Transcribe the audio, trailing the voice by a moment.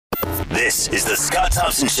This is the Scott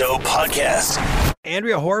Thompson Show podcast.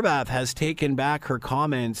 Andrea Horwath has taken back her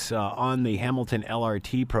comments on the Hamilton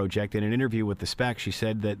LRT project. In an interview with The Spec, she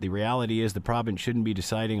said that the reality is the province shouldn't be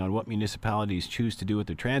deciding on what municipalities choose to do with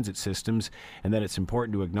their transit systems, and that it's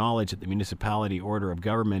important to acknowledge that the municipality order of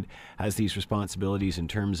government has these responsibilities in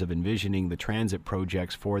terms of envisioning the transit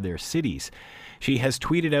projects for their cities. She has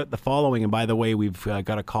tweeted out the following, and by the way, we've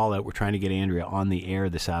got a call out. We're trying to get Andrea on the air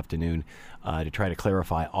this afternoon to try to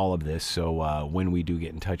clarify all of this. So when we do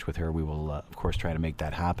get in touch with her, we will, of course, try to make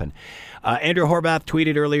that happen. Andrea Horwath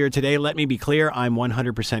tweeted earlier today, "Let me be clear, I'm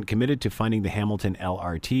 100% committed to funding the Hamilton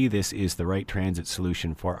LRT. This is the right transit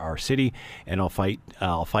solution for our city, and I'll fight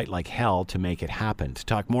like hell to make it happen." To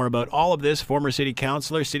talk more about all of this, former city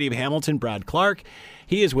councillor, City of Hamilton, Brad Clark.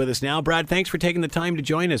 He is with us now. Brad, thanks for taking the time to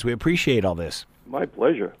join us. We appreciate all this. My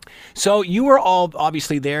pleasure. So you were all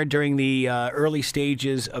obviously there during the early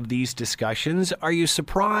stages of these discussions. Are you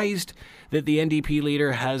surprised that the NDP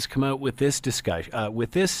leader has come out with this discussion,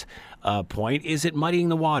 point? Is it muddying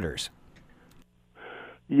the waters?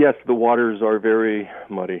 Yes, the waters are very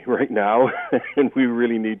muddy right now, and we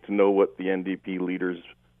really need to know what the NDP leader's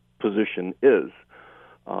position is.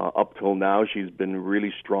 Up till now, she's been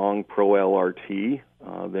really strong pro-LRT.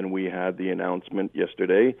 Then we had the announcement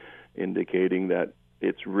yesterday indicating that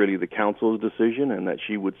it's really the council's decision and that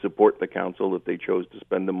she would support the council if they chose to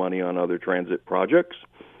spend the money on other transit projects.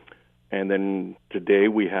 And then today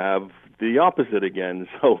we have the opposite again.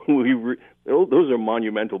 So those are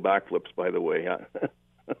monumental backflips, by the way.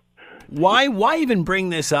 Why even bring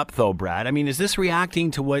this up, though, Brad? I mean, is this reacting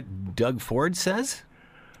to what Doug Ford says?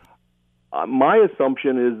 My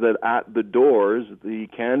assumption is that at the doors, the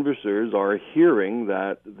canvassers are hearing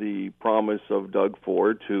that the promise of Doug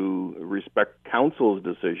Ford to respect council's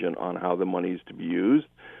decision on how the money is to be used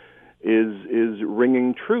is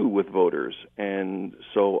ringing true with voters. And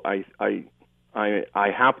so I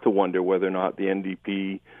have to wonder whether or not the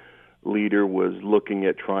NDP leader was looking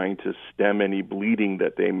at trying to stem any bleeding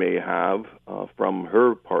that they may have from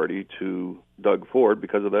her party to Doug Ford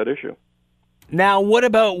because of that issue. Now, what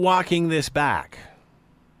about walking this back?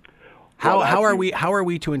 How are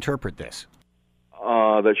we to interpret this?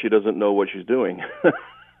 That she doesn't know what she's doing.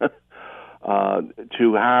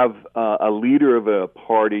 To have a leader of a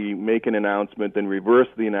party make an announcement, then reverse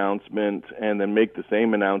the announcement, and then make the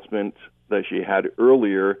same announcement that she had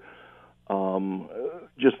earlier,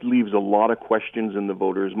 just leaves a lot of questions in the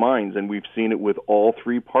voters' minds. And we've seen it with all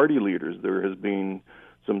three party leaders. There has been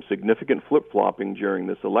some significant flip-flopping during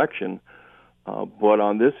this election. But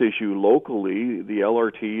on this issue locally, the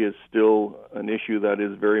LRT is still an issue that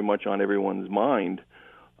is very much on everyone's mind.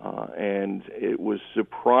 And it was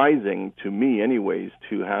surprising to me anyways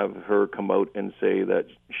to have her come out and say that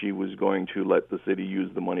she was going to let the city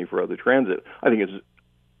use the money for other transit. I think it's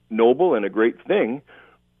noble and a great thing,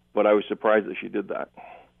 but I was surprised that she did that.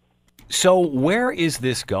 So where is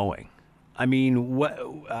this going? I mean,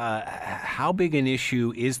 how big an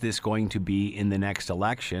issue is this going to be in the next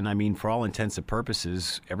election? I mean, for all intents and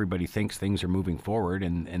purposes, everybody thinks things are moving forward,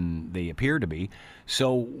 and they appear to be.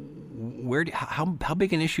 So how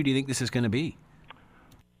big an issue do you think this is going to be?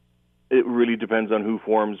 It really depends on who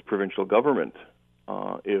forms provincial government.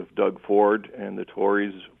 If Doug Ford and the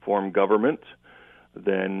Tories form government,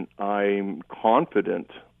 then I'm confident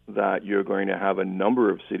that you're going to have a number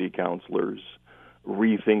of city councillors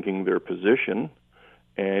rethinking their position,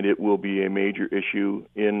 and it will be a major issue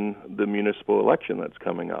in the municipal election that's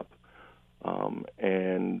coming up.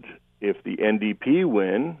 And if the NDP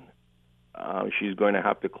win, she's going to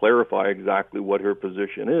have to clarify exactly what her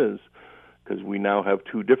position is, because we now have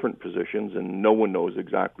two different positions, and no one knows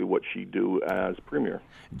exactly what she'd do as premier.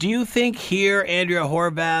 Do you think here Andrea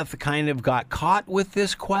Horwath kind of got caught with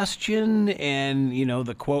this question and,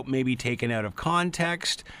 the quote may be taken out of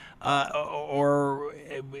context? Or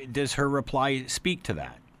does her reply speak to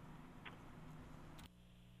that?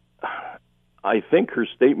 I think her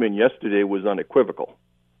statement yesterday was unequivocal,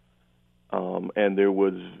 and there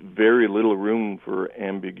was very little room for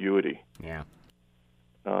ambiguity. Yeah.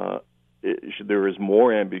 There is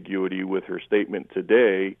more ambiguity with her statement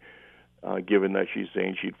today, given that she's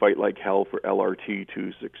saying she'd fight like hell for LRT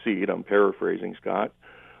to succeed. I'm paraphrasing, Scott,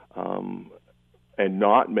 and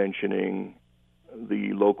not mentioning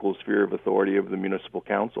the local sphere of authority of the municipal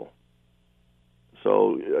council.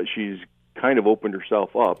 So she's kind of opened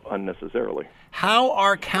herself up unnecessarily. How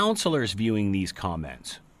are councillors viewing these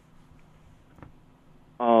comments?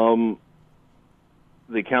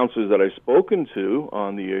 The councillors that I've spoken to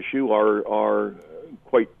on the issue are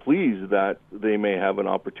quite pleased that they may have an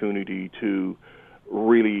opportunity to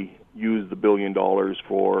really use the $1 billion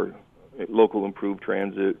for local improved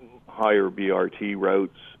transit, higher BRT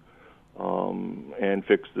routes and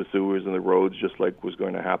fix the sewers and the roads, just like was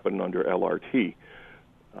going to happen under LRT.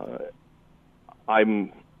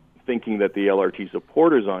 I'm thinking that the LRT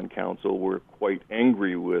supporters on council were quite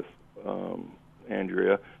angry with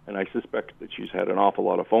Andrea, and I suspect that she's had an awful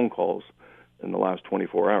lot of phone calls in the last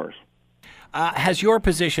 24 hours. Has your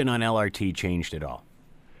position on LRT changed at all?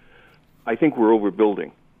 I think we're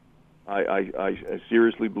overbuilding. I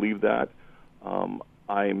seriously believe that.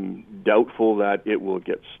 I'm doubtful that it will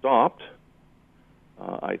get stopped.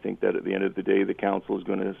 I think that at the end of the day, the council is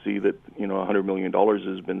going to see that $100 million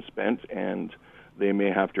has been spent, and they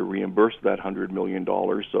may have to reimburse that $100 million.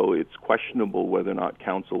 So it's questionable whether or not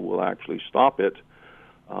council will actually stop it.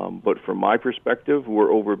 But from my perspective, we're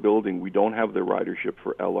overbuilding. We don't have the ridership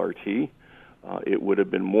for LRT. It would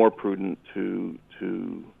have been more prudent to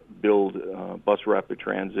build bus rapid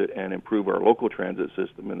transit and improve our local transit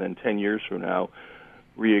system, and then 10 years from now,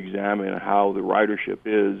 re-examine how the ridership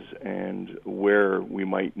is and where we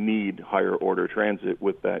might need higher order transit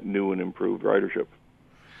with that new and improved ridership.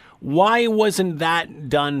 Why wasn't that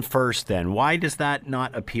done first then? Why does that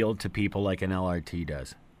not appeal to people like an LRT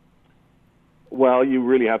does? Well, you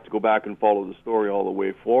really have to go back and follow the story all the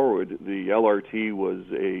way forward. The LRT was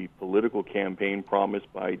a political campaign promise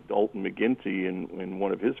by Dalton McGuinty in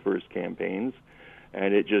one of his first campaigns,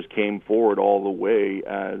 and it just came forward all the way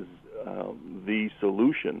as the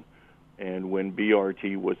solution. And when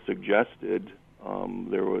BRT was suggested,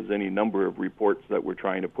 there was any number of reports that were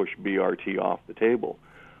trying to push BRT off the table.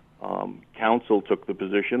 Council took the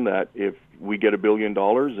position that if we get $1 billion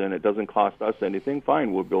and it doesn't cost us anything,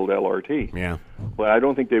 fine, we'll build LRT. Yeah. But I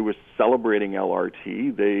don't think they were celebrating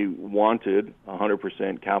LRT. They wanted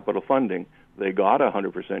 100% capital funding. They got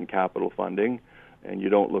 100% capital funding, and you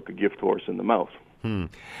don't look a gift horse in the mouth.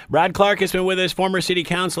 Brad Clark has been with us, former city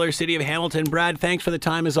councilor, City of Hamilton. Brad, thanks for the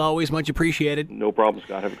time as always. Much appreciated. No problem,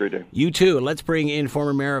 Scott. Have a great day. You too. Let's bring in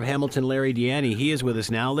former Mayor of Hamilton, Larry Deanny. He is with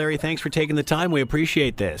us now. Larry, thanks for taking the time. We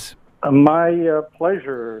appreciate this. My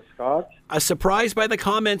pleasure, Scott. Surprised by the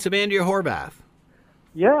comments of Andrea Horwath?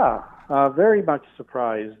 Yeah, very much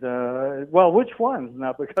surprised. Well, which one?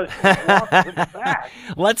 Now, because she walked it back.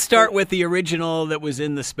 Let's start with the original that was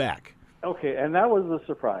in the spec. Okay, and that was the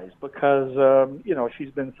surprise because,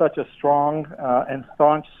 she's been such a strong and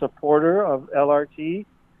staunch supporter of LRT,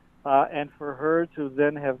 and for her to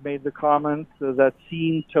then have made the comments that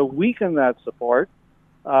seemed to weaken that support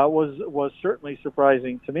was certainly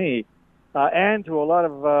surprising to me, and to a lot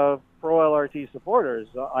of pro-LRT supporters,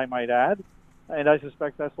 I might add. And I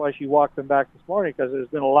suspect that's why she walked them back this morning, because there's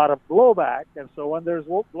been a lot of blowback. And so when there's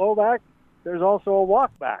blowback, there's also a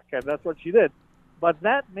walk back, and that's what she did. But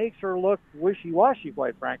that makes her look wishy-washy,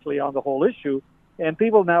 quite frankly, on the whole issue. And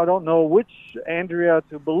people now don't know which Andrea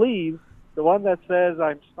to believe, the one that says,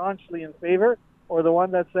 I'm staunchly in favor, or the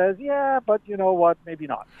one that says, yeah, but you know what, maybe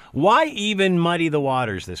not. Why even muddy the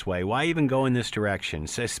waters this way? Why even go in this direction,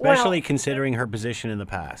 especially considering her position in the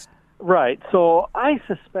past? Right. So I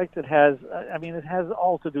suspect it has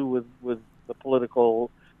all to do with the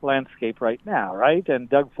political landscape right now, right? And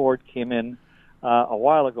Doug Ford came in a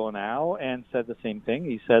while ago now and said the same thing.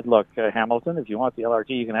 He said, look, Hamilton, if you want the LRT,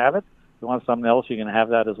 you can have it. If you want something else, you can have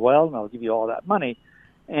that as well, and I'll give you all that money.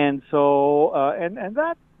 And so, and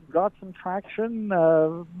that got some traction,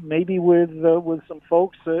 maybe with some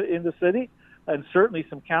folks in the city, and certainly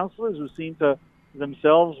some councillors who seem to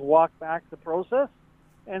themselves walk back the process.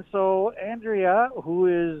 And so Andrea, who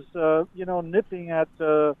is nipping at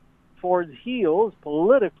Ford's heels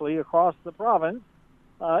politically across the province,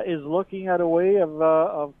 is looking at a way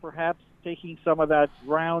of perhaps taking some of that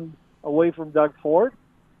ground away from Doug Ford.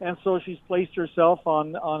 And so she's placed herself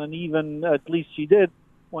on an even, at least she did,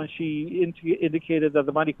 when she indicated that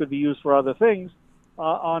the money could be used for other things,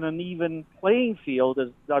 on an even playing field as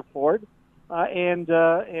Doug Ford, and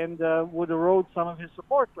would erode some of his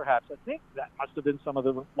support, perhaps. I think that must have been some of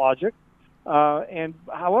the logic. And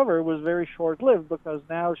however, it was very short-lived, because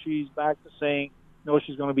now she's back to saying, no,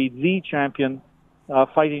 she's going to be the champion,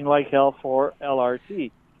 fighting like hell for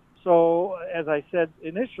LRT. So, as I said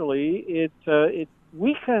initially, it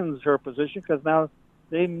weakens her position, because now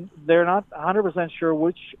they're not 100% sure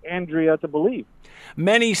which Andrea to believe.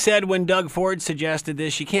 Many said when Doug Ford suggested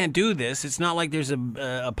this, you can't do this. It's not like there's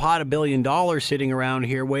a pot of $1 billion sitting around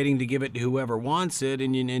here waiting to give it to whoever wants it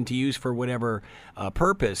and to use for whatever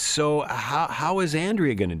purpose. So how is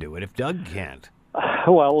Andrea going to do it if Doug can't?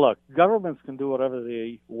 Well, look, governments can do whatever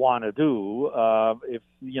they want to do if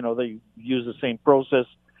they use the same process,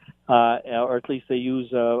 or at least they use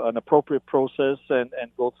an appropriate process and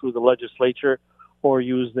go through the legislature, or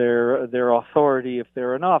use their authority if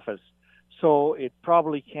they're in office. So it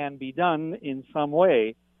probably can be done in some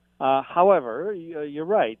way. However, you're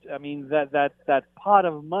right. I mean, that pot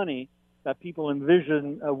of money that people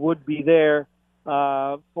envision would be there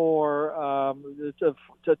to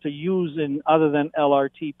use in other than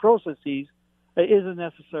LRT processes isn't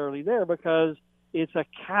necessarily there, because it's a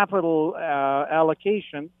capital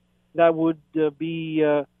allocation that would be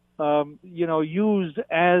used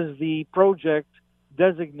as the project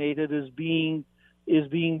designated as being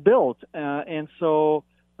built, and so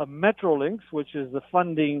Metrolinx, which is the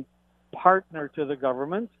funding partner to the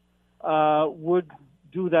government, would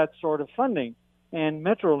do that sort of funding. And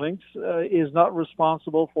Metrolinx is not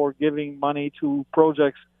responsible for giving money to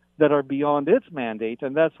projects that are beyond its mandate,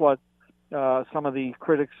 and that's what some of the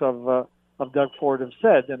critics of Doug Ford have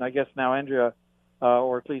said. And I guess now Andrea,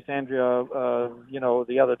 or at least Andrea,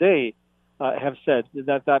 the other day, have said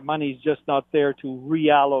that money is just not there to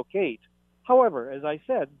reallocate. However, as I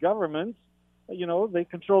said, governments, they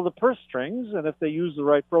control the purse strings, and if they use the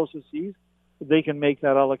right processes, they can make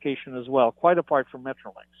that allocation as well, quite apart from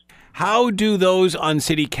Metrolinx. How do those on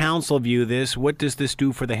City Council view this? What does this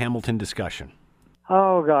do for the Hamilton discussion?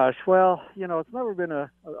 Oh, gosh. Well, it's never been a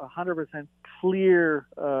 100% clear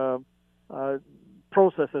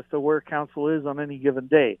process as to where council is on any given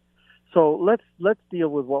day. So let's deal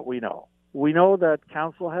with what we know. We know that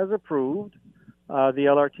council has approved the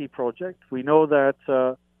LRT project. We know that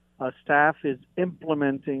staff is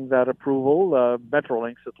implementing that approval,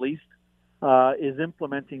 Metrolinx at least, is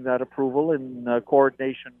implementing that approval in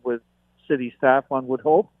coordination with city staff, one would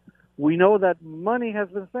hope. We know that money has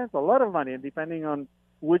been spent, a lot of money, and depending on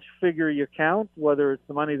which figure you count, whether it's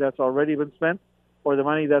the money that's already been spent or the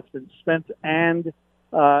money that's been spent and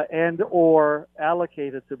or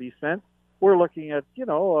allocated to be spent, we're looking at,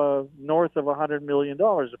 north of $100 million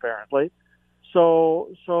apparently.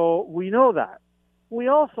 So we know that. We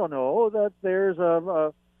also know that there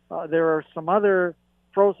are some other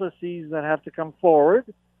processes that have to come forward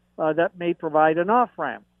that may provide an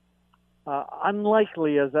off-ramp.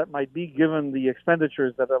 Unlikely as that might be given the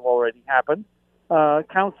expenditures that have already happened,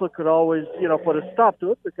 council could always, put a stop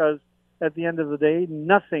to it, because at the end of the day,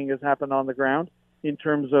 nothing has happened on the ground in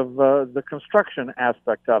terms of the construction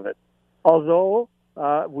aspect of it. Although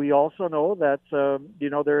we also know that,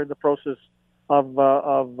 they're in the process of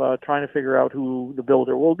trying to figure out who the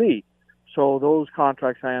builder will be. So those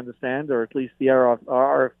contracts, I understand, or at least the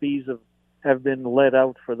RFPs have been let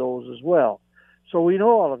out for those as well. So we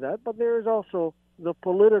know all of that, but there is also the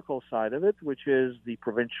political side of it, which is the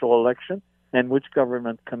provincial election and which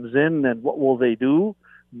government comes in and what will they do.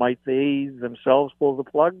 Might they themselves pull the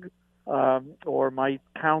plug, or might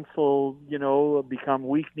council, become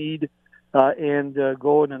weak-kneed and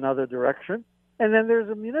go in another direction? And then there's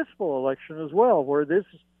a municipal election as well, where this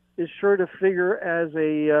is sure to figure as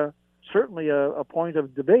certainly a point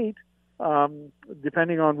of debate,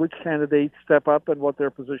 depending on which candidates step up and what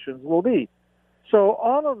their positions will be. So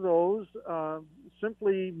all of those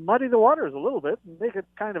simply muddy the waters a little bit and make it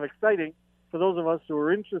kind of exciting for those of us who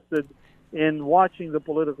are interested in watching the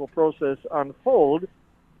political process unfold,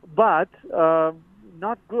 but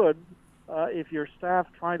not good if your staff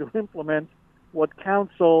trying to implement what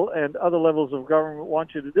council and other levels of government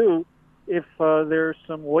want you to do, if there's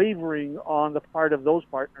some wavering on the part of those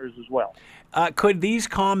partners as well. Could these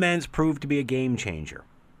comments prove to be a game changer?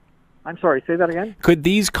 I'm sorry, say that again? Could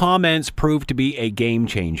these comments prove to be a game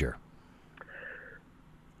changer?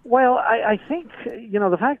 Well, I think,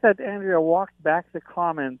 the fact that Andrea walked back the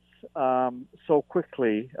comments so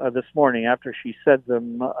quickly this morning after she said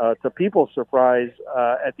them to people's surprise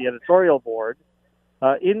at the editorial board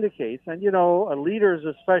indicates, and, leaders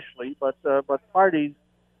especially, but parties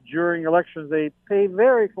during elections, they pay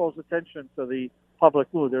very close attention to the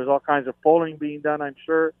public mood. There's all kinds of polling being done, I'm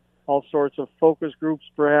sure, all sorts of focus groups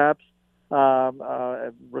perhaps,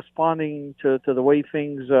 responding to the way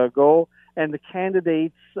things go. And the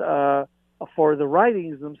candidates for the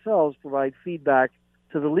ridings themselves provide feedback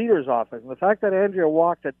to the leader's office. And the fact that Andrea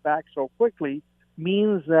walked it back so quickly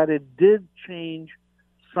means that it did change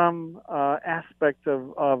some aspect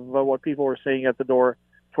of what people were saying at the door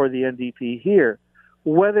for the NDP here.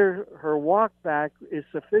 Whether her walk back is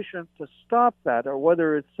sufficient to stop that, or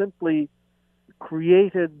whether it simply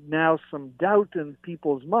created now some doubt in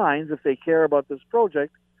people's minds if they care about this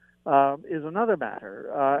project, is another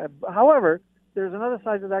matter. However, there's another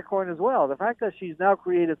side to that coin as well. The fact that she's now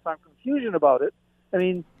created some confusion about it, I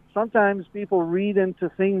mean, sometimes people read into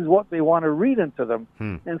things what they want to read into them.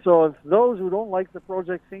 And so if those who don't like the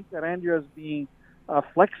project think that Andrea is being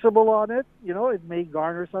flexible on it, it may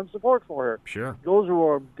garner some support for her. Sure. Those who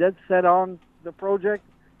are dead set on the project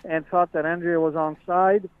and thought that Andrea was on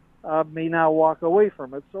side, may now walk away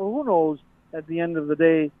from it. So who knows at the end of the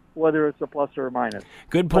day whether it's a plus or a minus.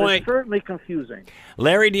 Good But point. it's certainly confusing.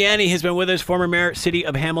 Larry Deaney has been with us, former mayor, City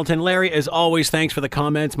of Hamilton. Larry, as always, thanks for the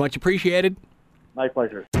comments. Much appreciated. My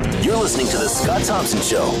pleasure. You're listening to The Scott Thompson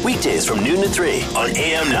Show, weekdays from noon to 3 on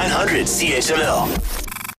AM 900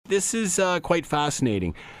 CHML. This is quite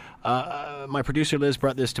fascinating. My producer Liz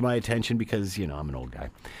brought this to my attention because, I'm an old guy,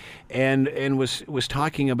 and was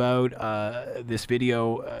talking about this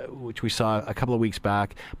video which we saw a couple of weeks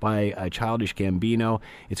back by Childish Gambino.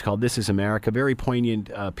 It's called "This Is America." Very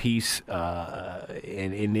poignant piece,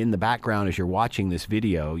 and in the background as you're watching this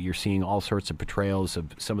video, you're seeing all sorts of portrayals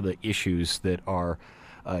of some of the issues that are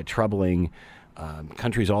troubling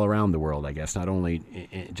countries all around the world, I guess, not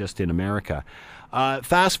only just in America.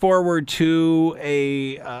 Fast forward to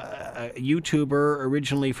a YouTuber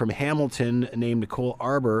originally from Hamilton named Nicole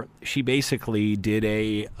Arbour. She basically did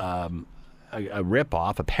a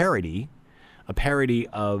rip-off, a parody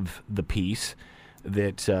of the piece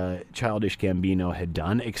that Childish Gambino had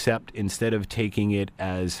done, except instead of taking it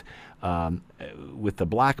as with the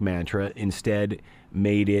black mantra, instead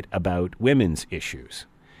made it about women's issues.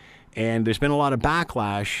 And there's been a lot of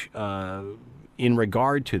backlash in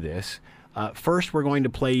regard to this. First, we're going to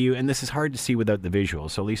play you, and this is hard to see without the visual,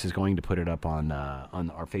 so Lisa's going to put it up on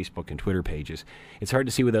our Facebook and Twitter pages. It's hard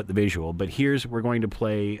to see without the visual, but we're going to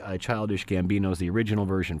play Childish Gambino's, the original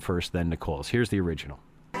version first, then Nicole's. Here's the original.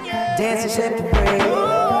 This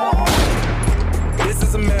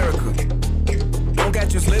is America. Don't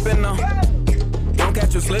catch you slipping now. Don't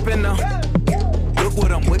catch you slipping now. Look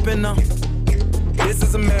what I'm whipping now. This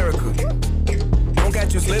is America. Don't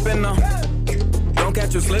catch you slipping now. Don't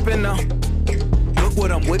catch you slipping now. Look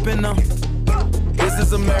what I'm whipping now. This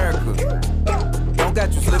is America. Don't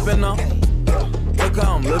catch you slipping now. Look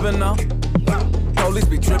how I'm living now. Police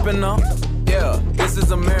be tripping now. Yeah, this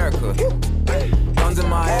is America. Guns in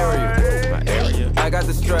my area. I got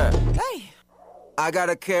the strap. I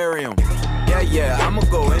gotta carry 'em. Yeah, I'ma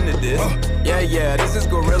go into this. Yeah, this is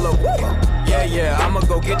gorilla. Yeah, I'ma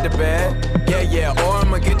go get the bag. Yeah, or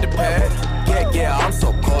I'ma get the pad. Yeah, I'm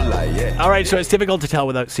so cold like, yeah. All right, so it's difficult to tell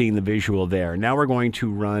without seeing the visual there. Now we're going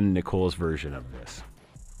to run Nicole's version of this.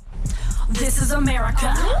 This is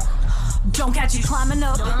America. Don't catch you climbing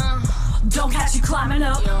up. Don't catch you climbing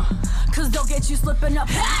up. Cause they'll get you slipping up.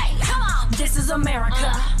 Hey, come on. This is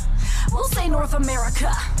America. We'll say North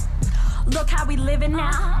America. Look how we living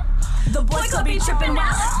now. The boys could be tripping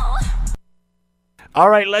now. All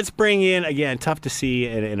right, let's bring in, again, tough to see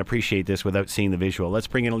and appreciate this without seeing the visual. Let's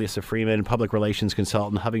bring in Alyssa Freeman, public relations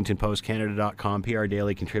consultant, HuffingtonPostCanada.com, PR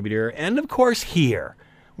Daily contributor, and of course here,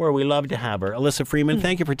 where we love to have her. Alyssa Freeman,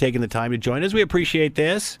 thank you for taking the time to join us. We appreciate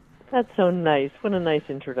this. That's so nice. What a nice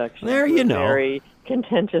introduction. There you know. Very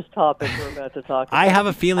contentious topic we're about to talk about. I have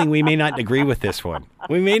a feeling we may not agree with this one.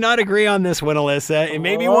 We may not agree on this one, Alyssa. It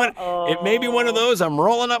may be one of those I'm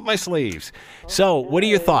rolling up my sleeves. So, what are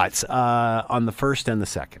your thoughts on the first and the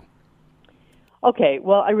second? Okay,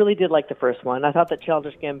 well, I really did like the first one. I thought that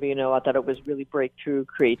Childish Gambino, I thought it was really breakthrough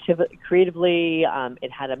creatively.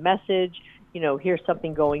 It had a message. Here's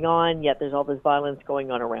something going on, yet there's all this violence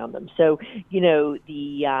going on around them. So,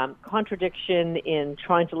 the contradiction in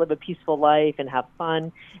trying to live a peaceful life and have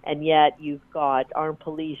fun, and yet you've got armed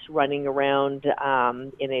police running around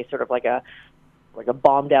in a sort of like a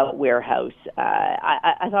bombed out warehouse.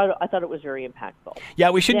 I thought it was very impactful. Yeah,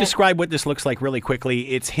 we should describe what this looks like really quickly.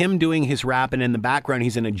 It's him doing his rap, and in the background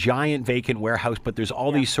he's in a giant vacant warehouse, but there's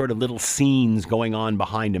all these sort of little scenes going on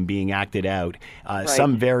behind him being acted out. Right.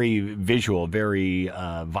 Some very visual, very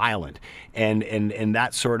violent. And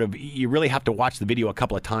that sort of, you really have to watch the video a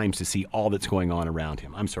couple of times to see all that's going on around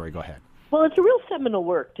him. I'm sorry, go ahead. Well, it's a real seminal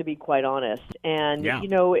work, to be quite honest. And,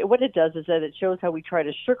 what it does is that it shows how we try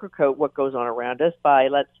to sugarcoat what goes on around us by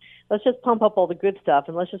let's just pump up all the good stuff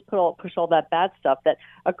and let's just push all that bad stuff that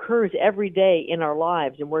occurs every day in our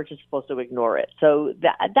lives, and we're just supposed to ignore it. So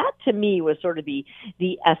that to me was sort of the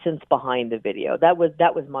essence behind the video. That was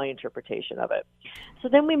my interpretation of it. So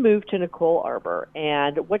then we move to Nicole Arbour,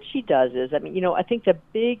 and what she does is, I think the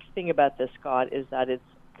big thing about this, Scott, is that it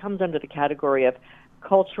comes under the category of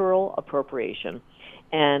cultural appropriation,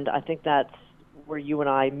 and I think that's where you and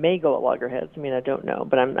I may go at loggerheads. I don't know,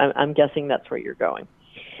 but I'm guessing that's where you're going.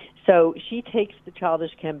 So she takes the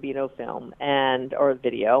Childish Gambino film or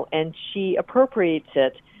video, and she appropriates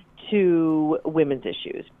it to women's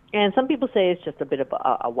issues. And some people say it's just a bit of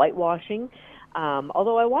a whitewashing.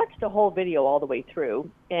 Although I watched the whole video all the way through,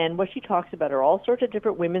 and what she talks about are all sorts of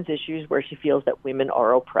different women's issues where she feels that women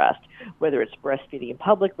are oppressed, whether it's breastfeeding in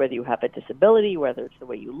public, whether you have a disability, whether it's the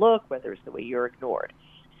way you look, whether it's the way you're ignored.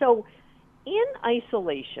 So in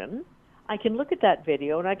isolation, I can look at that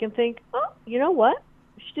video and I can think, oh, you know what?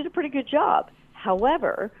 She did a pretty good job.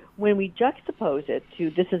 However, when we juxtapose it to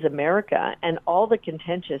This Is America and all the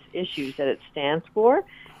contentious issues that it stands for,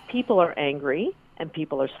 people are angry and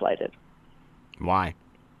people are slighted. Why?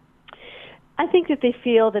 I think that they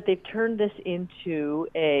feel that they've turned this into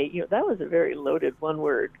that was a very loaded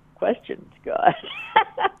one-word question, Scott.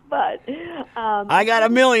 But I got a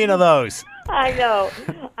million of those. I know.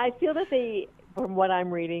 I feel that from what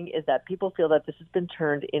I'm reading, is that people feel that this has been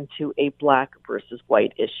turned into a black versus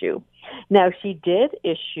white issue. Now, she did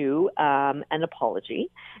issue an apology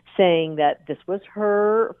saying that this was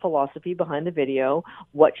her philosophy behind the video,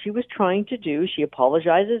 what she was trying to do. She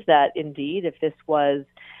apologizes that indeed, if this was,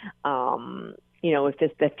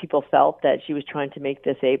 if people felt that she was trying to make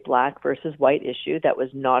this a black versus white issue, that was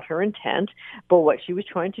not her intent. But what she was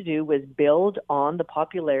trying to do was build on the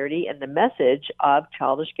popularity and the message of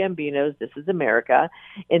Childish Gambino's This Is America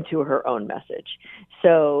into her own message.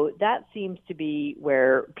 So that seems to be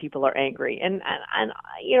where people are angry. And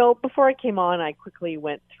before I came on, I quickly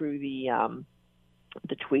went through the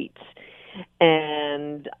tweets.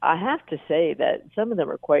 And I have to say that some of them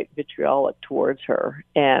are quite vitriolic towards her.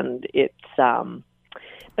 And it's,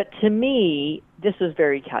 but to me, this was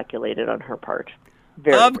very calculated on her part.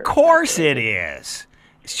 Of course it is.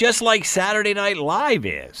 It's just like Saturday Night Live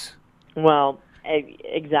is. Well,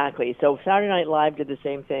 exactly. So Saturday Night Live did the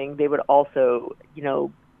same thing. They would also,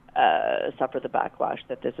 suffer the backlash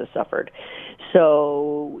that this has suffered.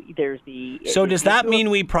 So there's So does that mean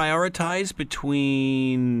we prioritize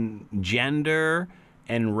between gender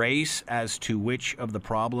and race as to which of the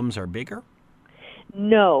problems are bigger?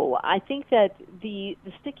 No, I think that the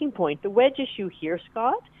sticking point, the wedge issue here,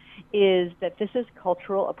 Scott, is that this is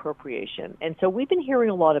cultural appropriation. And so we've been hearing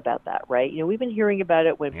a lot about that, right? We've been hearing about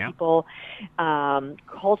it when people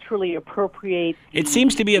culturally appropriate it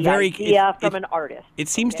seems to be a very idea from an artist. It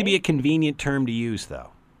seems to be a convenient term to use,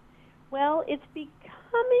 though. Well, it's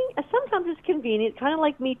becoming, sometimes it's convenient, kind of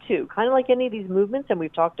like Me Too, kind of like any of these movements, and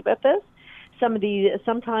we've talked about this.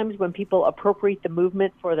 Sometimes when people appropriate the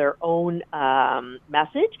movement for their own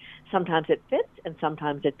message, sometimes it fits and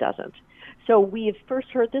sometimes it doesn't. So we have first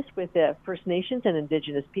heard this with First Nations and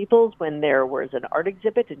Indigenous peoples when there was an art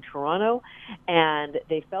exhibit in Toronto, and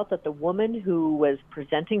they felt that the woman who was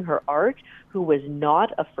presenting her art, who was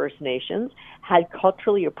not a First Nations, had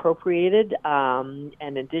culturally appropriated an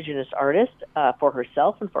Indigenous artist for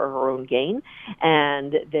herself and for her own gain,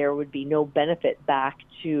 and there would be no benefit back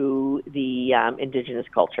to the Indigenous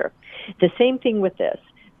culture. The same thing with this.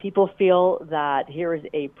 People feel that here is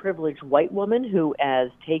a privileged white woman who has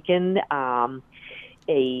taken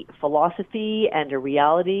a philosophy and a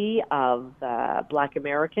reality of Black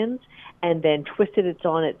Americans and then twisted it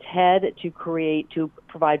on its head to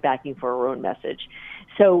provide backing for her own message.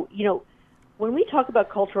 So, when we talk about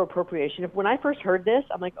cultural appropriation, when I first heard this,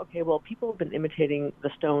 I'm like, okay, well, people have been imitating the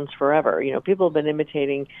Stones forever. People have been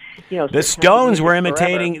imitating, the Stones were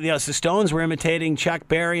imitating. The Stones were imitating Chuck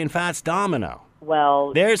Berry and Fats Domino.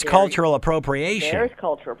 Well, there's cultural appropriation. There's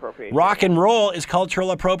cultural appropriation. Rock and roll is cultural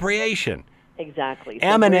appropriation. Exactly. So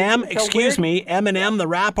Eminem, Eminem, the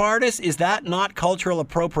rap artist, is that not cultural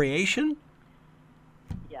appropriation?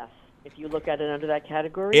 Yes. If you look at it under that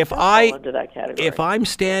category, if I'm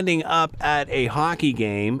standing up at a hockey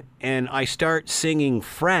game and I start singing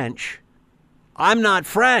French, I'm not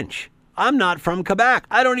French. I'm not from Quebec.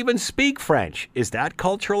 I don't even speak French. Is that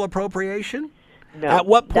cultural appropriation? No. At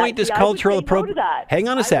what point does cultural appropriation? Hang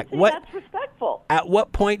on a sec. That's respectful. At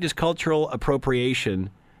what point does cultural appropriation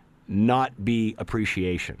not be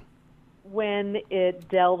appreciation? When it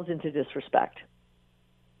delves into disrespect.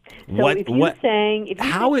 So if you sing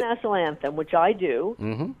the national anthem, which I do,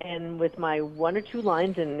 and with my one or two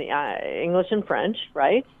lines in English and French,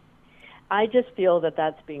 right? I just feel that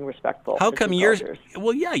that's being respectful. How come you're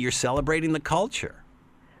celebrating the culture.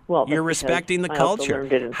 Well, you're respecting the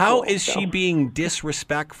culture. How is she being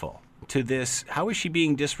disrespectful to this? How is she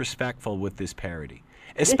being disrespectful with this parody?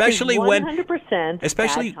 Especially this is 100%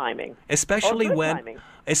 bad timing.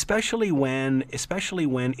 Especially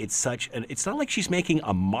when it's such an. It's not like she's making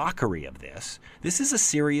a mockery of this. This is a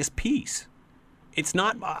serious piece. It's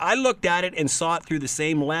not. I looked at it and saw it through the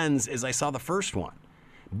same lens as I saw the first one.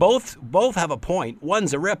 Both have a point.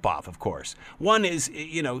 One's a ripoff, of course. One is,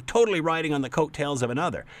 totally riding on the coattails of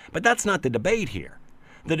another. But that's not the debate here.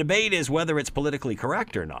 The debate is whether it's politically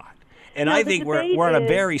correct or not. And I think we're on a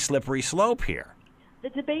very slippery slope here. The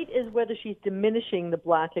debate is whether she's diminishing the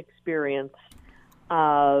Black experience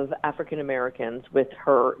of African Americans with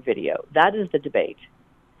her video. That is the debate.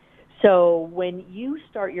 So when you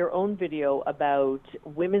start your own video about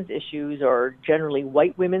women's issues, or generally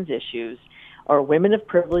white women's issues, or women of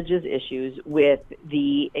privilege's issues, with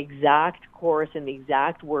the exact chorus and the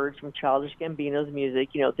exact words from Childish Gambino's music,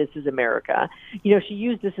 This Is America. She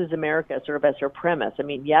used This Is America sort of as her premise. I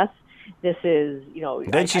mean, yes, this is,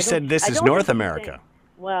 Then she said, This is North America.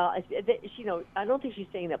 Well, I don't think she's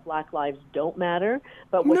saying that Black lives don't matter,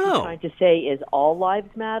 but what she's trying to say is all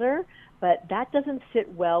lives matter. But that doesn't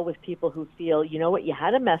sit well with people who feel, you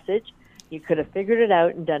had a message, you could have figured it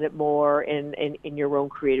out and done it more in your own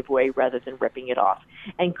creative way rather than ripping it off.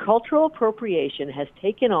 And cultural appropriation has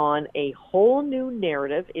taken on a whole new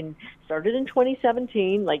narrative. Started in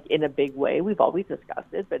 2017, like in a big way. We've always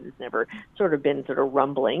discussed it, but it's never sort of been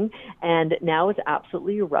rumbling. And now it's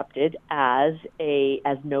absolutely erupted as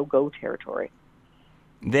no-go territory.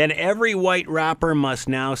 Then every white rapper must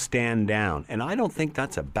now stand down. And I don't think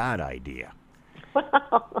that's a bad idea.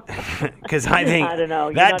 Because I think I don't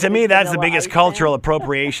know. That to me, that's the biggest cultural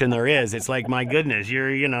appropriation there is. It's like, my goodness,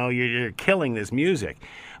 you're killing this music.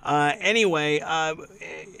 Anyway,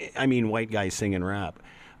 I mean, white guys singing rap.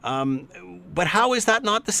 But how is that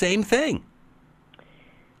not the same thing?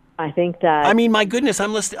 I think that... I mean, my goodness,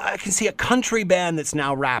 I can see a country band that's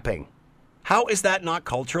now rapping. How is that not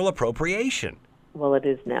cultural appropriation? Well, it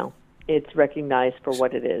is now. It's recognized for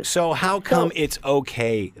what it is. So how come it's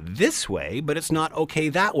okay this way, but it's not okay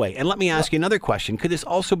that way? And let me ask you another question. Could this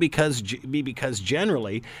also be because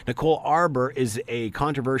generally Nicole Arbour is a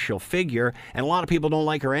controversial figure, and a lot of people don't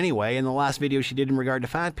like her anyway, in the last video she did in regard to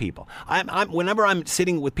fat people? Whenever I'm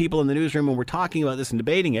sitting with people in the newsroom and we're talking about this and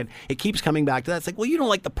debating it, it keeps coming back to that. It's like, well, you don't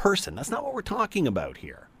like the person. That's not what we're talking about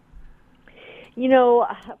here.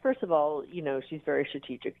 First of all, she's very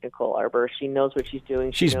strategic, Nicole Arbour. She knows what she's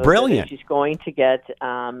doing. She's brilliant. If she's going to get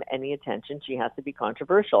any attention, she has to be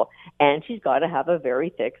controversial. And she's got to have a very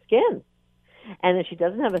thick skin. And if she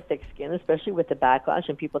doesn't have a thick skin, especially with the backlash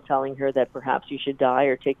and people telling her that perhaps you should die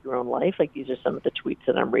or take your own life, like these are some of the tweets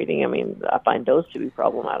that I'm reading. I mean, I find those to be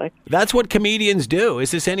problematic. That's what comedians do.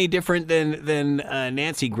 Is this any different than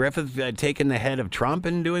Nancy Griffith taking the head of Trump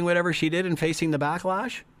and doing whatever she did and facing the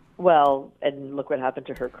backlash? Well, and look what happened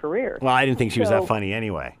to her career. Well, I didn't think she was that funny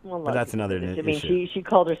anyway. Well, but that's another issue. I mean, she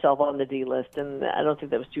called herself on the D list, and I don't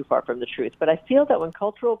think that was too far from the truth. But I feel that when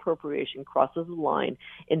cultural appropriation crosses the line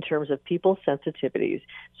in terms of people's sensitivities,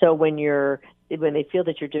 so when they feel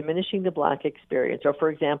that you're diminishing the Black experience, or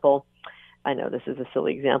for example, I know this is a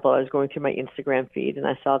silly example. I was going through my Instagram feed, and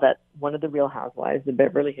I saw that one of the Real Housewives of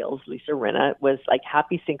Beverly Hills, Lisa Rinna, was like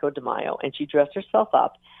Happy Cinco de Mayo, and she dressed herself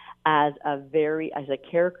up as a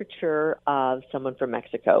caricature of someone from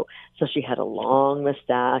Mexico. So she had a long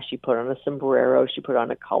mustache, she put on a sombrero, she put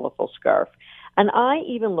on a colorful scarf. And I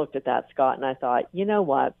even looked at that, Scott, and I thought, you know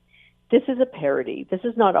what? This is a parody. This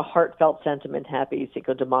is not a heartfelt sentiment, Happy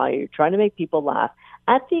Cinco de Mayo. You're trying to make people laugh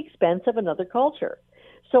at the expense of another culture.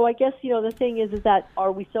 So I guess, the thing is that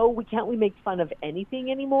can't we make fun of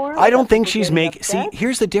anything anymore? I don't think she's see,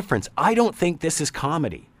 here's the difference. I don't think this is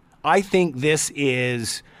comedy. I think this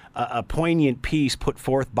is a poignant piece put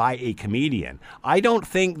forth by a comedian. I don't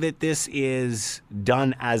think that this is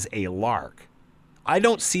done as a lark. I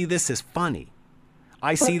don't see this as funny.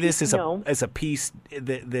 I see this as a piece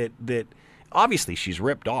that obviously she's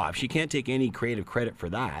ripped off. She can't take any creative credit for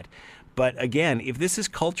that. But again, if this is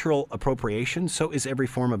cultural appropriation, so is every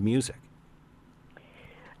form of music.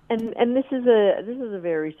 And this is a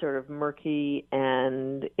very sort of murky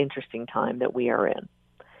and interesting time that we are in.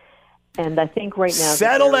 And I think right now...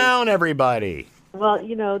 Settle down, everybody. Well,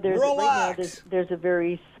 there's a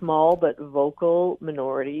very small but vocal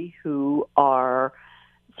minority who are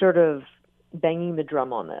sort of banging the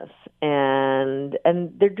drum on this. And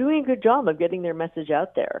they're doing a good job of getting their message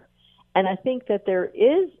out there. And I think that there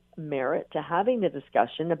is merit to having the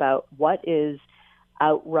discussion about what is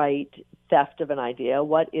outright theft of an idea,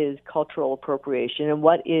 what is cultural appropriation, and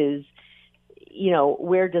what is...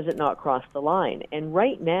 where does it not cross the line? And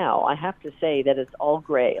right now, I have to say that it's all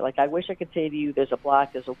gray. Like, I wish I could say to you, there's a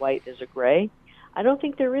black, there's a white, there's a gray. I don't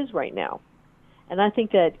think there is right now. And I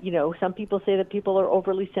think that, some people say that people are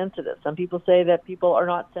overly sensitive. Some people say that people are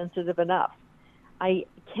not sensitive enough. I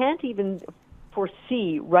can't even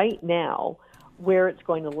foresee right now where it's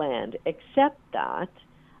going to land, except that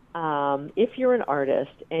if you're an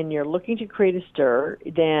artist and you're looking to create a stir,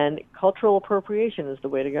 then cultural appropriation is the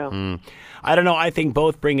way to go. I don't know. I think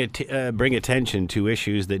both bring attention to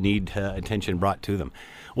issues that need attention brought to them.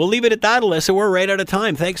 We'll leave it at that, Alyssa. We're right out of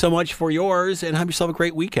time. Thanks so much for yours, and have yourself a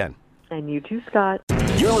great weekend. And you too, Scott.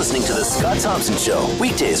 You're listening to The Scott Thompson Show,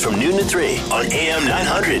 weekdays from noon to 3 on AM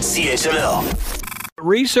 900 CHML.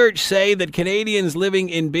 Research say that Canadians living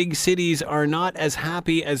in big cities are not as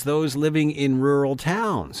happy as those living in rural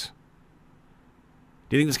towns.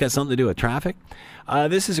 Do you think this got something to do with traffic?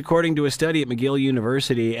 This is according to a study at McGill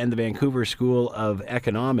University and the Vancouver School of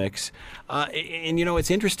Economics. And, you know,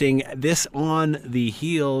 it's interesting, this on the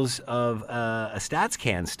heels of a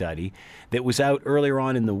StatsCan study that was out earlier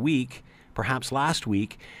on in the week, perhaps last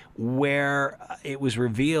week, where it was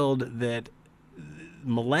revealed that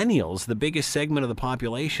millennials, the biggest segment of the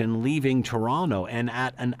population, leaving Toronto, and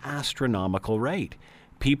at an astronomical rate.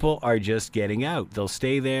 People are just getting out. They'll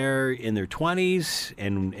stay there in their 20s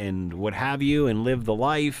and what have you, and live the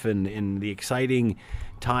life and in the exciting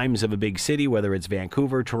times of a big city, whether it's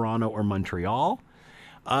Vancouver, Toronto, or Montreal.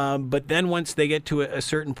 But then once they get to a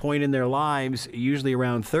certain point in their lives, usually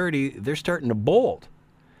around 30, they're starting to bolt.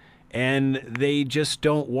 And they just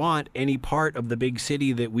don't want any part of the big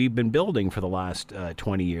city that we've been building for the last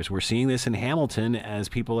 20 years. We're seeing this in Hamilton as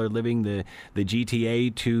people are living the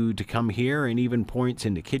GTA to come here, and even points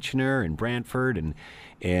into Kitchener and Brantford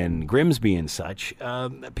and Grimsby and such.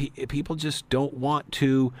 People just don't want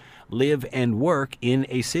to live and work in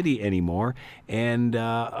a city anymore, and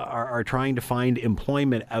are trying to find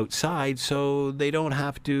employment outside so they don't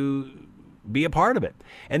have to be a part of it.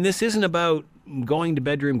 And this isn't about going to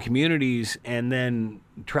bedroom communities and then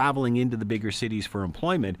traveling into the bigger cities for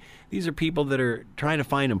employment. These are people that are trying to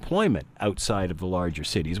find employment outside of the larger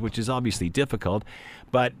cities, which is obviously difficult.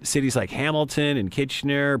 But cities like Hamilton and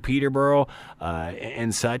Kitchener, Peterborough,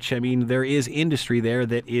 and such, I mean, there is industry there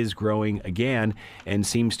that is growing again and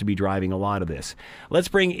seems to be driving a lot of this. Let's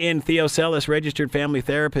bring in Theo Sellis, registered family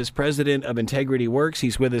therapist, president of Integrity Works.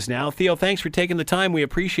 He's with us now. Theo, thanks for taking the time. We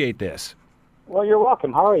appreciate this. Well, you're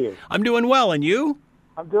welcome. How are you? I'm doing well, and you?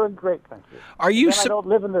 I'm doing great, thank you. I don't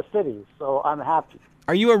live in the city, so I'm happy.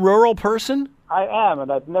 Are you a rural person? I am, and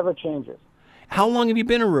I'd never change it. How long have you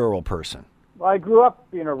been a rural person? Well, I grew up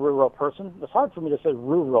being a rural person. It's hard for me to say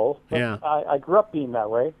rural, but yeah. I grew up being that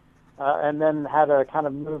way, and then had to kind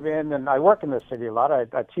of move in, and I work in the city a lot. I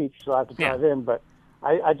teach, so I have to drive in, but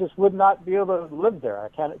I just would not be able to live there.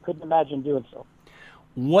 Couldn't imagine doing so.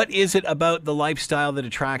 What is it about the lifestyle that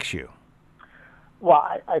attracts you?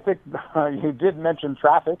 Well, I think you did mention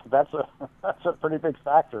traffic. That's a pretty big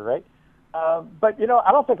factor, right? But, you know,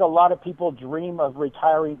 I don't think a lot of people dream of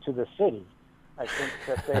retiring to the city. I think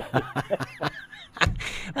that they...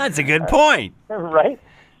 That's a good point. Right?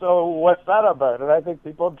 So what's that about? And I think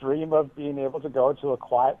people dream of being able to go to a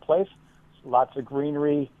quiet place, lots of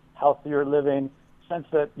greenery, healthier living, sense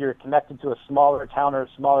that you're connected to a smaller town or a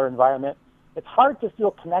smaller environment. It's hard to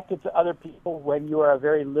feel connected to other people when you are a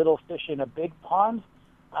very little fish in a big pond,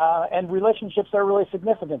 and relationships are really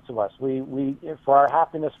significant to us. We for our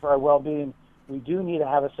happiness, for our well-being, we do need to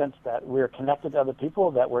have a sense that we're connected to other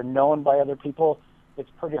people, that we're known by other people. It's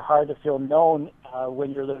pretty hard to feel known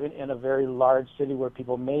when you're living in a very large city where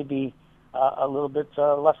people may be a little bit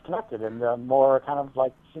less connected and more kind of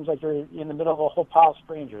like, seems like you're in the middle of a whole pile of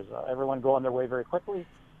strangers, everyone going their way very quickly.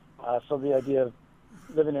 So the idea of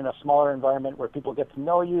living in a smaller environment where people get to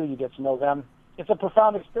know you, you get to know them. It's a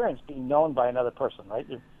profound experience being known by another person, right?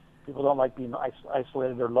 People don't like being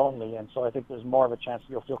isolated or lonely, and so I think there's more of a chance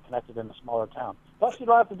that you'll feel connected in a smaller town. Plus, you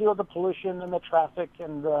don't have to deal with the pollution and the traffic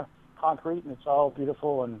and the concrete, and it's all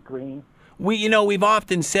beautiful and green. We've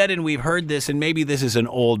often said, and we've heard this, and maybe this is an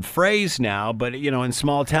old phrase now, but, you know, in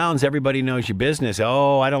small towns, everybody knows your business.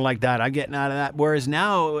 Oh, I don't like that. I'm getting out of that. Whereas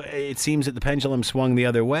now it seems that the pendulum swung the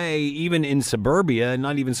other way. Even in suburbia,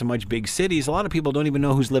 not even so much big cities, a lot of people don't even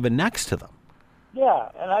know who's living next to them. Yeah,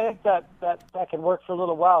 and I think that can work for a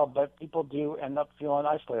little while, but people do end up feeling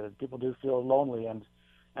isolated. People do feel lonely, and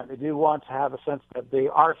they do want to have a sense that they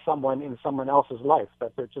are someone in someone else's life,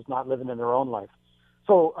 that they're just not living in their own life.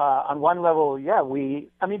 So on one level,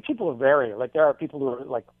 people vary. Like there are people who are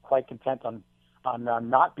like quite content on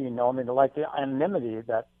not being known. They like the anonymity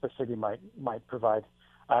that the city might provide.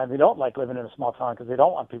 They don't like living in a small town because they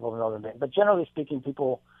don't want people to know their name. But generally speaking,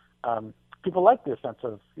 people like this sense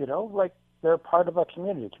of, you know, like they're part of a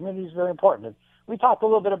community. Community is very important. And we talked a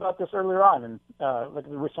little bit about this earlier on, and like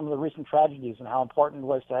some of the recent tragedies and how important it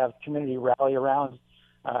was to have community rally around,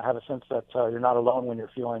 have a sense that you're not alone when you're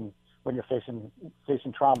facing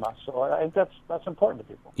trauma. So I think that's important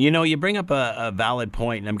to people. You know, you bring up a valid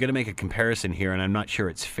point, and I'm going to make a comparison here, and I'm not sure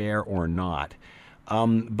it's fair or not.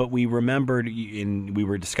 But we remembered, we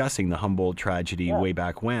were discussing the Humboldt tragedy way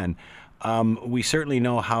back when. We certainly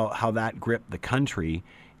know how that gripped the country.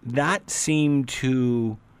 That seemed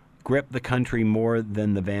to grip the country more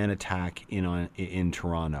than the van attack in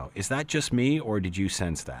Toronto. Is that just me, or did you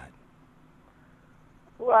sense that?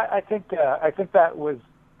 Well, I think that was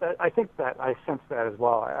I think that I sense that as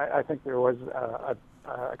well. I think there was a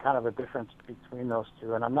kind of a difference between those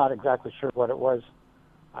two, and I'm not exactly sure what it was.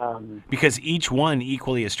 Because each one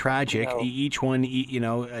equally as tragic. You know, each one,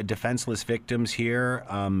 defenseless victims here.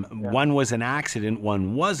 One was an accident,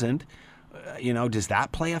 one wasn't. Does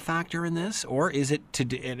that play a factor in this, or is it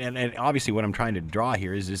and obviously what I'm trying to draw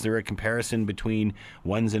here is there a comparison between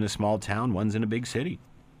one's in a small town, one's in a big city?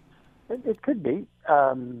 It could be.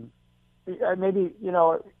 Maybe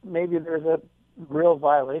there's a real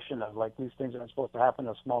violation of, like, these things aren't supposed to happen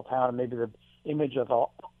in a small town, and maybe the image of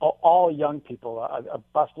all young people, a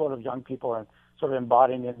busload of young people, and sort of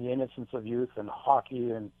embodying in the innocence of youth and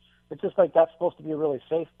hockey, and it's just like that's supposed to be really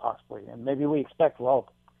safe, possibly. And maybe we expect, well,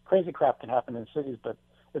 crazy crap can happen in cities, but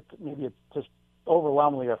maybe it's just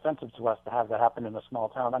overwhelmingly offensive to us to have that happen in a small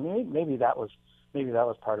town. I mean, maybe that was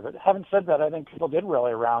part of it. Having said that, I think people did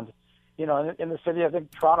rally around. In the city, I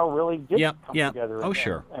think Toronto really did come together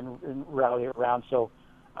and rally around. So,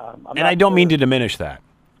 I don't mean to diminish that.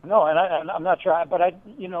 No, and I'm not sure. But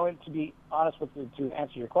to be honest with you, to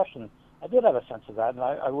answer your question, I did have a sense of that, and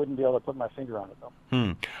I wouldn't be able to put my finger on it,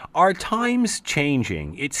 though. Are times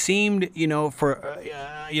changing? It seemed,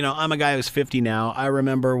 I'm a guy who's 50 now. I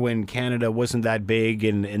remember when Canada wasn't that big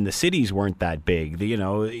and the cities weren't that big.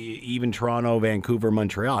 Even Toronto, Vancouver,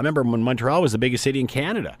 Montreal. I remember when Montreal was the biggest city in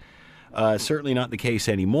Canada. Certainly not the case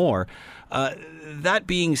anymore. That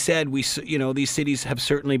being said, these cities have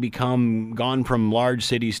certainly gone from large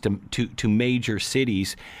cities to major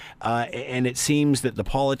cities, and it seems that the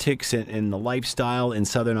politics and the lifestyle in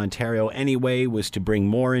Southern Ontario anyway was to bring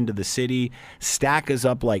more into the city, stack us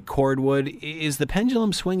up like cordwood. Is the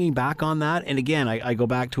pendulum swinging back on that? And again, I go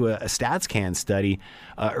back to a StatsCan study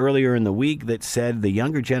earlier in the week that said the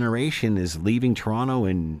younger generation is leaving Toronto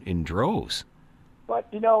in droves.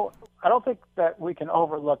 But, I don't think that we can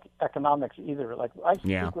overlook economics either. Like, I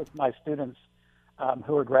speak with my students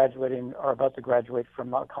who are graduating or about to graduate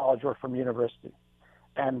from college or from university.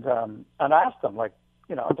 And I ask them, I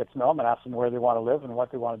get to know them and ask them where they want to live and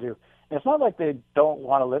what they want to do. And it's not like they don't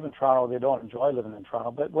want to live in Toronto, they don't enjoy living in Toronto,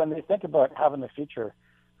 but when they think about having the future,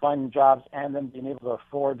 finding jobs, and then being able to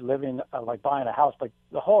afford living, like buying a house, like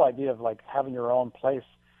the whole idea of like having your own place,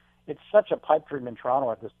 it's such a pipe dream in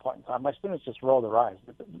Toronto at this point in time. My students just roll their eyes.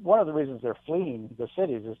 One of the reasons they're fleeing the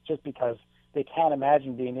cities is just because they can't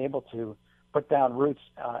imagine being able to put down roots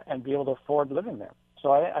and be able to afford living there.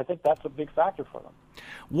 So I think that's a big factor for them.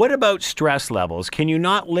 What about stress levels? Can you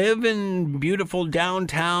not live in beautiful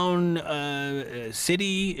downtown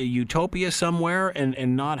city, a utopia somewhere,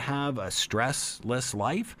 and not have a stressless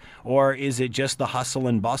life? Or is it just the hustle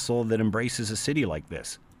and bustle that embraces a city like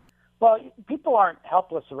this? Well, people aren't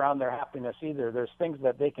helpless around their happiness either. There's things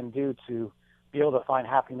that they can do to be able to find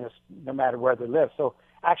happiness no matter where they live. So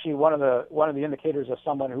actually one of the indicators of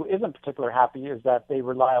someone who isn't particularly happy is that they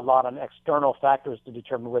rely a lot on external factors to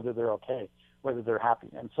determine whether they're okay, whether they're happy.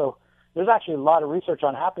 And so there's actually a lot of research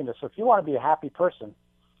on happiness. So if you want to be a happy person,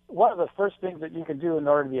 one of the first things that you can do in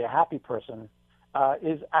order to be a happy person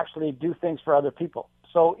is actually do things for other people.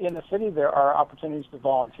 So in the city, there are opportunities to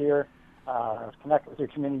volunteer, connect with your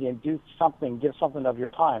community and do something, give something of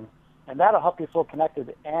your time. And that'll help you feel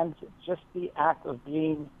connected. And just the act of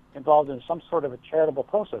being involved in some sort of a charitable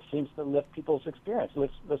process seems to lift people's experience,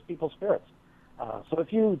 lifts people's spirits. So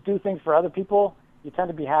if you do things for other people, you tend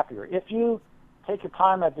to be happier. If you take your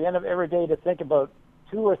time at the end of every day to think about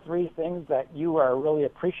 2 or 3 things that you are really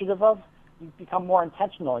appreciative of, you become more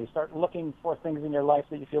intentional. You start looking for things in your life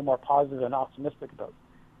that you feel more positive and optimistic about.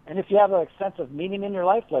 And if you have a sense of meaning in your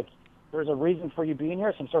life, like there's a reason for you being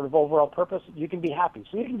here, some sort of overall purpose, you can be happy.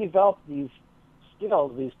 So you can develop these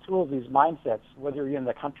skills, these tools, these mindsets, whether you're in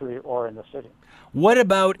the country or in the city. What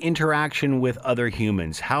about interaction with other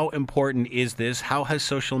humans? How important is this? How has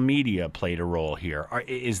social media played a role here?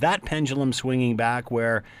 Is that pendulum swinging back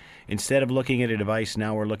where instead of looking at a device,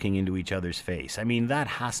 now we're looking into each other's face? I mean, that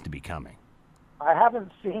has to be coming. I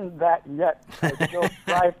haven't seen that yet. I still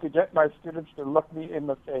strive to get my students to look me in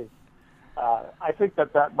the face. I think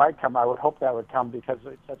that might come. I would hope that would come because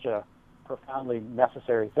it's such a profoundly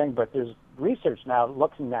necessary thing. But there's research now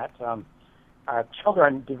looking at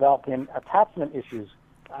children developing attachment issues.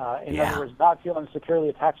 In other words, not feeling securely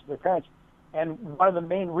attached to their parents. And one of the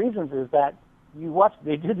main reasons is that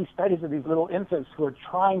they do these studies of these little infants who are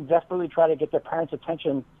desperately trying to get their parents'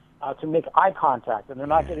 attention to make eye contact, and they're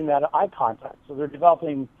not getting that eye contact. So they're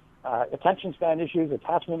developing attention span issues,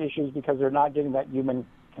 attachment issues, because they're not getting that human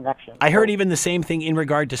connection. I heard even the same thing in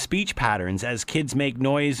regard to speech patterns. As kids make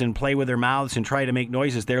noise and play with their mouths and try to make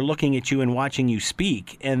noises, they're looking at you and watching you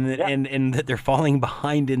speak, and that they're falling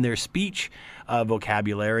behind in their speech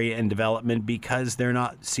vocabulary and development because they're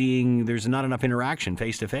not seeing, there's not enough interaction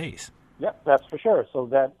face to face. Yep, that's for sure. So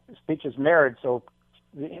that speech is mirrored. So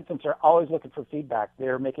the infants are always looking for feedback.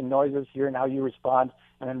 They're making noises, hearing how you respond,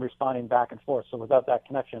 and then responding back and forth. So without that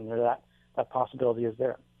connection, that possibility is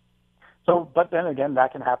there. So, but then again,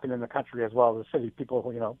 that can happen in the country as well. The city, people,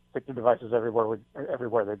 stick their devices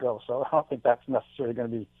everywhere they go. So I don't think that's necessarily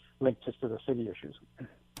going to be linked just to the city issues.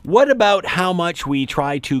 What about how much we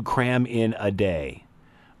try to cram in a day?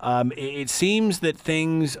 It seems that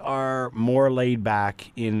things are more laid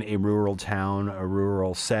back in a rural town, a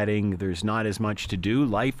rural setting. There's not as much to do.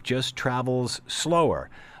 Life just travels slower.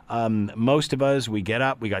 Most of us, we get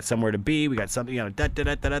up, we got somewhere to be, we got something, you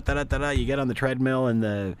get on the treadmill and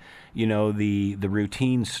the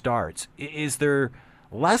routine starts. Is there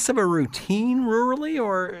less of a routine rurally,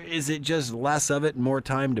 or is it just less of it and more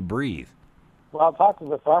time to breathe? Well, I'll talk to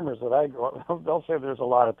the farmers that I go. They'll say there's a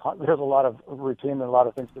lot of routine and a lot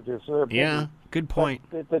of things to do. So yeah, good point.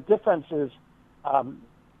 The difference is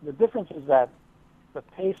that the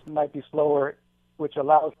pace might be slower, which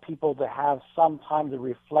allows people to have some time to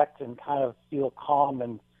reflect and kind of feel calm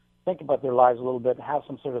and think about their lives a little bit and have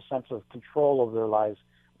some sort of sense of control over their lives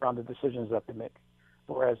around the decisions that they make.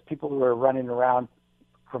 Whereas people who are running around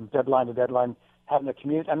from deadline to deadline, having to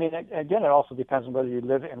commute. I mean, again, it also depends on whether you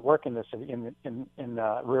live and work in the city, in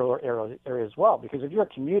rural area as well. Because if you're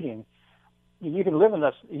commuting, you can live in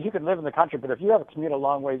the country, but if you have to commute a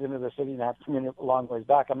long ways into the city and have to commute a long ways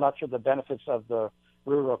back, I'm not sure the benefits of the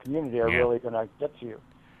rural community are really going to get to you.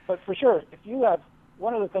 But for sure, if you have,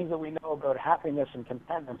 one of the things that we know about happiness and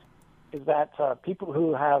contentment is that people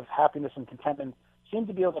who have happiness and contentment seem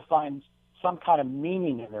to be able to find some kind of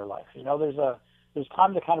meaning in their life. There's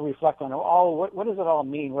time to kind of reflect on, what does it all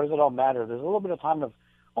mean? What does it all matter? There's a little bit of time of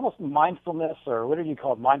almost mindfulness, or what do you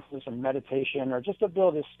call it, mindfulness and meditation, or just the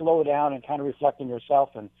ability to slow down and kind of reflect on yourself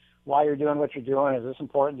and why you're doing what you're doing. Is this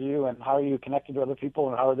important to you? And how are you connected to other people,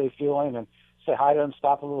 and how are they feeling? And say hi to them,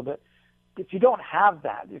 stop a little bit. If you don't have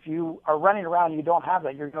that, if you are running around and you don't have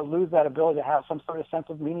that, you're going to lose that ability to have some sort of sense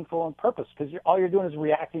of meaningful and purpose, because all you're doing is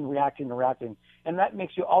reacting. And that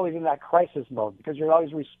makes you always in that crisis mode, because you're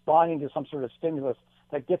always responding to some sort of stimulus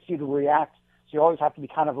that gets you to react. So you always have to be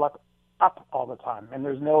kind of like up all the time. And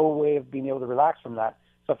there's no way of being able to relax from that,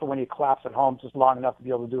 except for when you collapse at home just long enough to be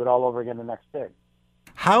able to do it all over again the next day.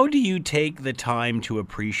 How do you take the time to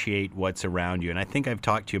appreciate what's around you? And I think I've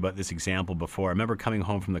talked to you about this example before. I remember coming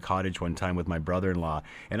home from the cottage one time with my brother-in-law,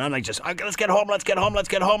 and I'm like, let's get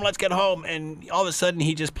home. And all of a sudden,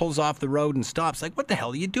 he just pulls off the road and stops. Like, what the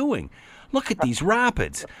hell are you doing? Look at these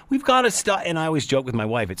rapids. We've got to stop. And I always joke with my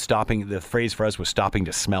wife, it's stopping. The phrase for us was stopping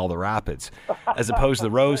to smell the rapids as opposed to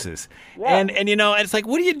the roses. Yeah. And and it's like,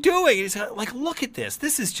 what are you doing? He's like, look at this.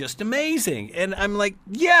 This is just amazing. And I'm like,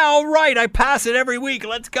 yeah, all right. I pass it every week.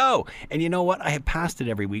 Let's go. And you know what? I have passed it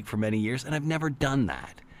every week for many years, and I've never done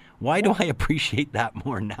that. Why do I appreciate that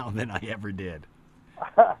more now than I ever did?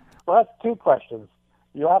 Well, that's two questions.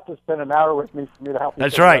 You'll have to spend an hour with me for me to help you.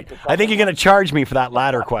 That's right. I think you're going to charge me for that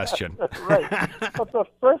latter question. Right. But the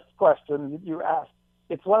first question you asked,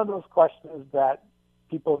 it's one of those questions that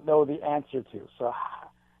people know the answer to. So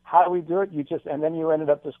how do we do it? And then you ended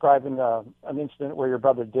up describing an incident where your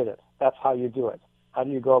brother did it. That's how you do it. How do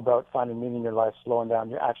you go about finding meaning in your life, slowing down?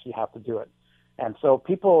 You actually have to do it. And so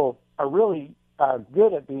people are really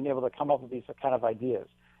good at being able to come up with these kind of ideas.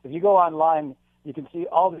 If you go online, you can see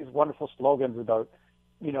all these wonderful slogans about,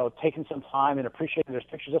 taking some time and appreciating. There's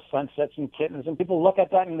pictures of sunsets and kittens, and people look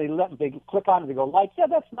at that and they click on it, they go like, yeah,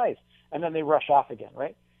 that's nice, and then they rush off again,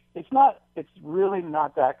 right? It's really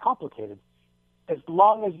not that complicated, as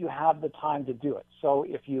long as you have the time to do it. So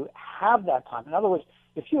if you have that time, in other words,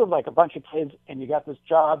 if you have like a bunch of kids and you got this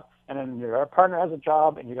job, and then your partner has a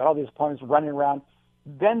job, and you got all these appointments running around,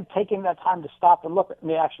 then taking that time to stop and look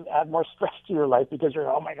may actually add more stress to your life, because you're,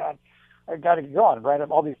 oh my God, I got to get going, right?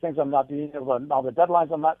 All these things I'm not being able to, all the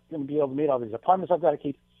deadlines I'm not going to be able to meet, all these appointments I've got to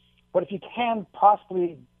keep. But if you can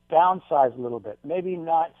possibly downsize a little bit, maybe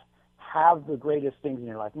not have the greatest things in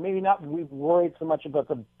your life, maybe not be worried so much about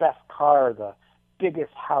the best car, the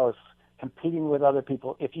biggest house, competing with other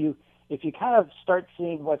people. If you kind of start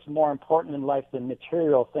seeing what's more important in life than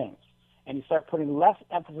material things, and you start putting less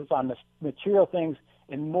emphasis on the material things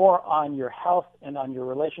and more on your health and on your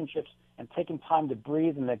relationships, and taking time to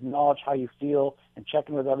breathe and acknowledge how you feel and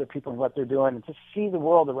checking with other people and what they're doing, and to see the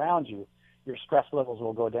world around you, your stress levels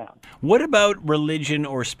will go down. What about religion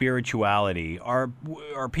or spirituality? Are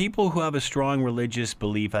people who have a strong religious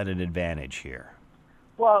belief at an advantage here?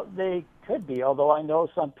 Well, they could be, although I know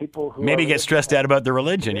some people who maybe get stressed out about their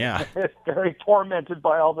religion, yeah. Very tormented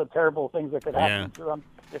by all the terrible things that could happen to them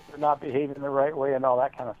if they're not behaving the right way and all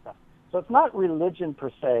that kind of stuff. So it's not religion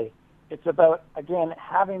per se. It's about, again,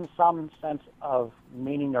 having some sense of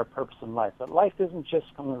meaning or purpose in life. That life isn't just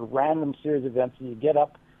some random series of events and you get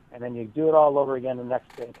up and then you do it all over again the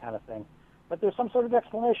next day kind of thing. But there's some sort of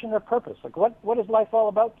explanation or purpose. Like, what is life all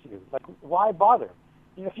about to you? Like, why bother?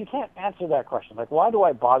 You know, if you can't answer that question, like, why do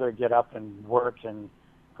I bother get up and work and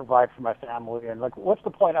provide for my family? And, like, what's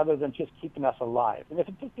the point other than just keeping us alive? And if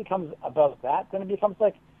it just becomes about that, then it becomes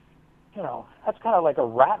like, you know, that's kind of like a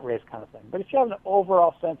rat race kind of thing. But if you have an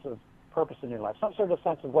overall sense of purpose in your life, some sort of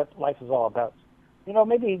sense of what life is all about, you know,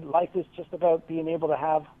 maybe life is just about being able to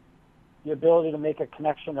have the ability to make a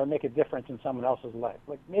connection or make a difference in someone else's life.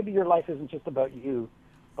 Like, maybe your life isn't just about you,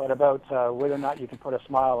 but about whether or not you can put a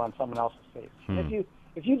smile on someone else's face.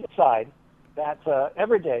 If you decide that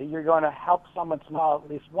every day you're going to help someone smile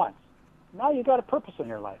at least once, now you've got a purpose in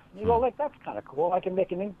your life. And you go, like, that's kind of cool. I can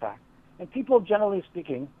make an impact. And people, generally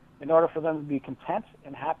speaking, in order for them to be content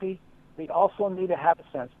and happy, they also need to have a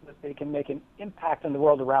sense that they can make an impact in the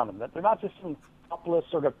world around them, that they're not just some helpless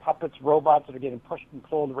sort of puppets, robots that are getting pushed and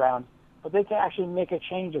pulled around, but they can actually make a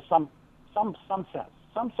change of some sense,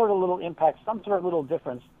 some sort of little impact, some sort of little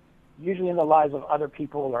difference, usually in the lives of other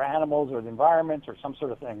people or animals or the environment or some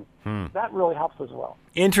sort of thing. That really helps as well.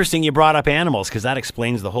 Interesting you brought up animals, because that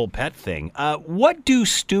explains the whole pet thing. What do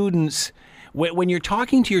students, when you're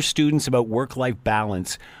talking to your students about work-life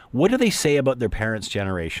balance, what do they say about their parents'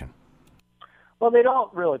 generation? Well, they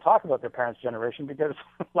don't really talk about their parents' generation because,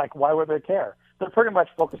 like, why would they care? They're pretty much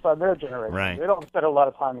focused on their generation. Right. They don't spend a lot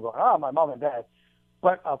of time going, oh, my mom and dad.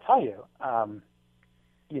 But I'll tell you,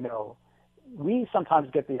 you know, we sometimes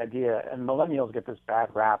get the idea, and millennials get this bad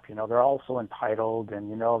rap, you know, they're all so entitled and,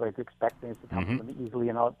 you know, they expect things to come to them easily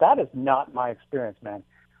and all. That is not my experience, man.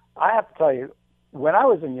 I have to tell you, when I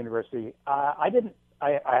was in university, I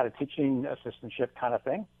had a teaching assistantship kind of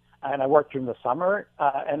thing, and I worked during the summer,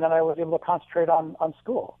 and then I was able to concentrate on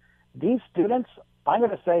school. These students, I'm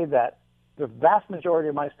going to say that the vast majority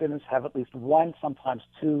of my students have at least one, sometimes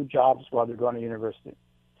two jobs while they're going to university.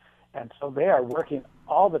 And so they are working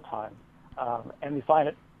all the time. And we find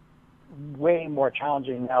it way more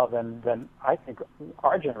challenging now than I think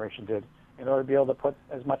our generation did in order to be able to put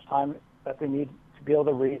as much time that they need to be able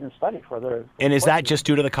to read and study for their And is that just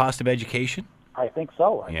due to the cost of education? I think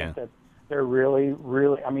so. I think that they're really,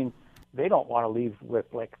 really, I mean, they don't want to leave with,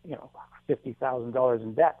 like, you know, $50,000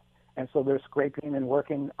 in debt. And so they're scraping and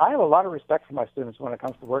working. I have a lot of respect for my students when it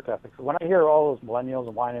comes to work ethic. So when I hear all those millennials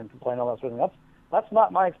and whining and complaining all that sort of thing, that's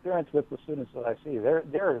not my experience with the students that I see.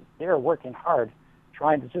 They're working hard,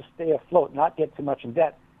 trying to just stay afloat, not get too much in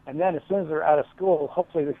debt. And then as soon as they're out of school,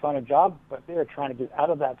 hopefully they find a job, but they're trying to get out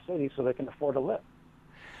of that city so they can afford to live.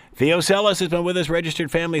 Theo Sellis has been with us,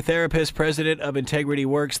 registered family therapist, president of Integrity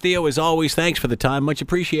Works. Theo, as always, thanks for the time. Much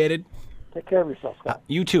appreciated. Take care of yourself, Scott.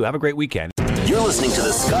 You too. Have a great weekend. You're listening to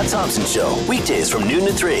The Scott Thompson Show, weekdays from noon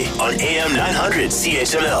to 3 on AM 900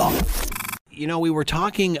 CHML. You know, we were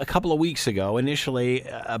talking a couple of weeks ago initially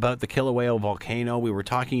about the Kilauea volcano. We were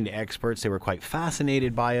talking to experts. They were quite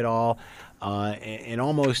fascinated by it all and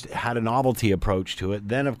almost had a novelty approach to it.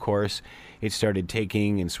 Then, of course, it started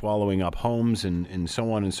taking and swallowing up homes and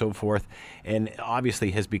so on and so forth, and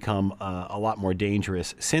obviously has become a lot more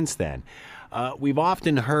dangerous since then. We've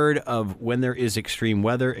often heard of when there is extreme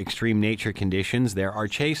weather, extreme nature conditions, there are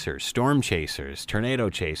chasers, storm chasers, tornado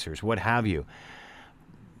chasers, what have you.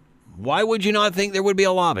 Why would you not think there would be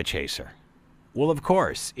a lava chaser? Well, of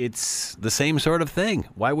course, it's the same sort of thing.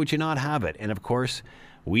 Why would you not have it? And of course,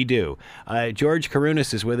 we do. George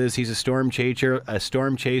Karunas is with us. He's a storm chaser,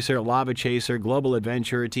 lava chaser, global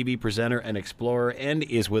adventurer, TV presenter, and explorer, and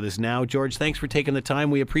is with us now. George, thanks for taking the time.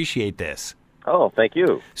 We appreciate this. Oh, thank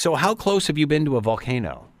you. So how close have you been to a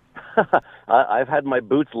volcano? I've had my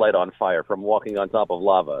boots light on fire from walking on top of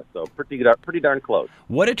lava, so pretty darn close.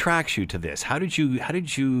 What attracts you to this? How did you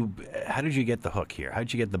get the hook here? How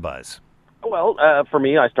did you get the buzz? Well, for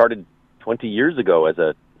me, I started 20 years ago as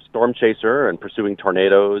a storm chaser and pursuing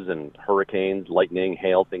tornadoes and hurricanes, lightning,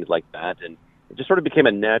 hail, things like that, and it just sort of became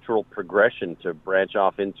a natural progression to branch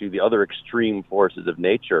off into the other extreme forces of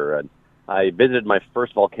nature. And I visited my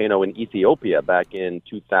first volcano in Ethiopia back in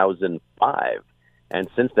 2005. And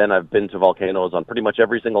since then, I've been to volcanoes on pretty much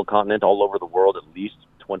every single continent all over the world, at least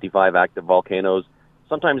 25 active volcanoes,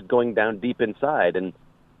 sometimes going down deep inside. And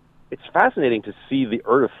it's fascinating to see the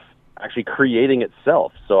Earth actually creating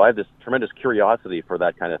itself. So I have this tremendous curiosity for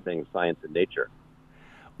that kind of thing, science and nature.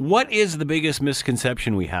 What is the biggest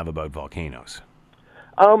misconception we have about volcanoes?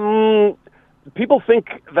 People think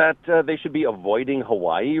that they should be avoiding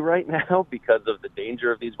Hawaii right now because of the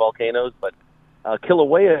danger of these volcanoes, but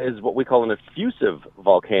Kilauea is what we call an effusive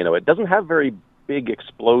volcano. It doesn't have very big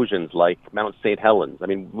explosions like Mount St. Helens. I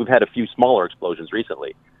mean, we've had a few smaller explosions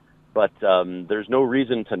recently, but there's no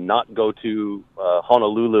reason to not go to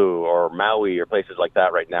Honolulu or Maui or places like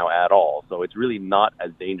that right now at all. So it's really not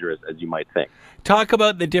as dangerous as you might think. Talk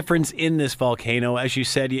about the difference in this volcano. As you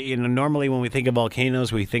said, normally when we think of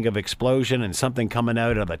volcanoes, we think of explosion and something coming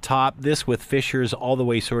out of the top. This with fissures all the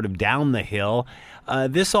way sort of down the hill.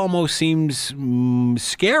 This almost seems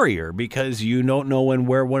scarier because you don't know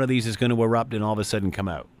where one of these is going to erupt and all of a sudden come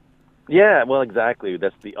out. Yeah, well, exactly.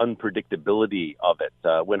 That's the unpredictability of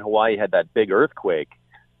it. When Hawaii had that big earthquake,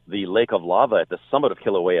 the lake of lava at the summit of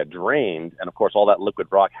Kilauea drained, and of course all that liquid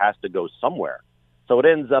rock has to go somewhere. So it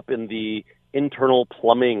ends up in the internal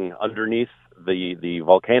plumbing underneath the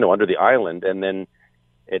volcano, under the island, and then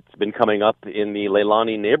it's been coming up in the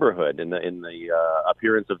Leilani neighborhood in the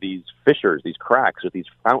appearance of these fissures, these cracks with these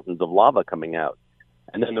fountains of lava coming out.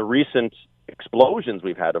 And then the recent explosions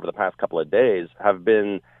we've had over the past couple of days have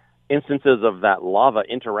been instances of that lava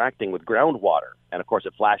interacting with groundwater. And of course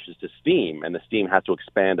it flashes to steam, and the steam has to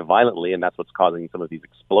expand violently, and that's what's causing some of these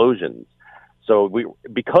explosions. So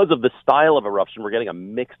because of the style of eruption, we're getting a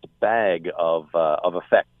mixed bag of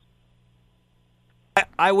effects.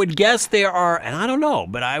 I would guess there are, and I don't know,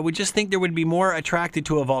 but I would just think there would be more attracted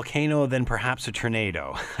to a volcano than perhaps a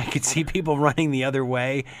tornado. I could see people running the other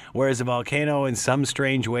way, whereas a volcano in some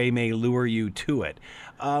strange way may lure you to it.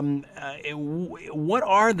 What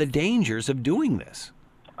are the dangers of doing this?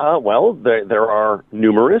 Well, there are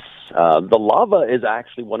numerous. The lava is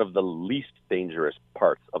actually one of the least dangerous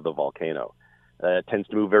parts of the volcano. It tends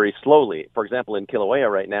to move very slowly. For example, in Kilauea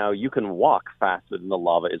right now, you can walk faster than the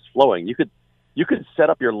lava is flowing. You could set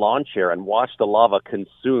up your lawn chair and watch the lava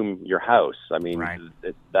consume your house. I mean, right.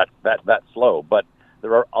 It's that slow. But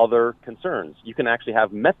there are other concerns. You can actually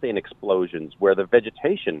have methane explosions where the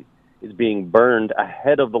vegetation is being burned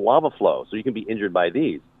ahead of the lava flow. So you can be injured by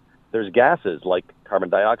these. There's gases like carbon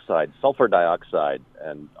dioxide, sulfur dioxide,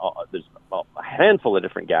 and there's a handful of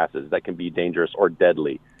different gases that can be dangerous or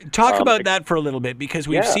deadly. Talk about that for a little bit, because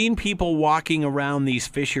we've seen people walking around these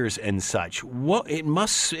fissures and such. It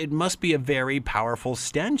must be a very powerful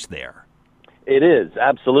stench there. It is,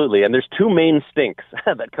 absolutely. And there's two main stinks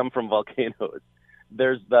that come from volcanoes.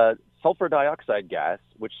 There's the sulfur dioxide gas,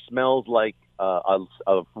 which smells like a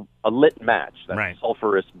lit match, that right.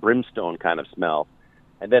 Sulfurous brimstone kind of smell.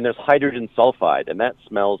 And then there's hydrogen sulfide, and that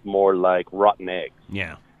smells more like rotten eggs.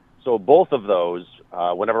 Yeah. So both of those,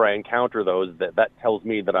 whenever I encounter those, that tells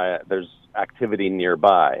me that there's activity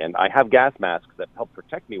nearby. And I have gas masks that help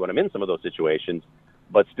protect me when I'm in some of those situations,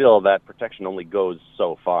 but still that protection only goes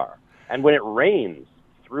so far. And when it rains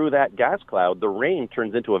through that gas cloud, the rain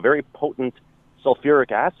turns into a very potent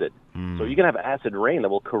sulfuric acid. So you can have acid rain that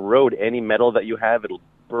will corrode any metal that you have. It'll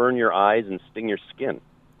burn your eyes and sting your skin.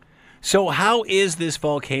 So how is this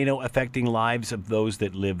volcano affecting lives of those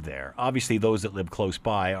that live there? Obviously, those that live close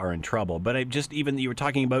by are in trouble. But you were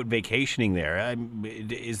talking about vacationing there.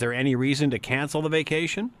 Is there any reason to cancel the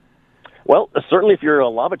vacation? Well, certainly if you're a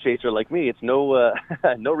lava chaser like me, it's no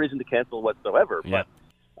reason to cancel whatsoever. Yeah.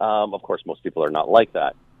 But of course, most people are not like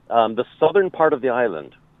that. The southern part of the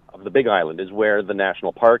island, of the Big Island, is where the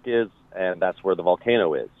national park is, and that's where the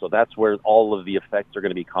volcano is. So that's where all of the effects are going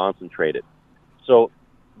to be concentrated. So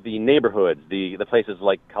the neighborhoods, the places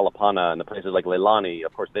like Kalapana and the places like Leilani,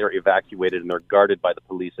 of course, they are evacuated and they're guarded by the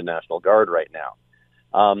police and National Guard right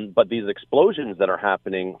now. But these explosions that are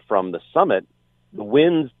happening from the summit, the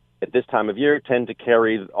winds at this time of year tend to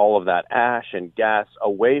carry all of that ash and gas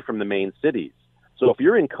away from the main cities. So if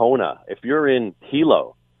you're in Kona, if you're in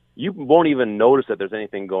Hilo, you won't even notice that there's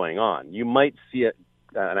anything going on. You might see an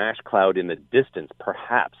ash cloud in the distance,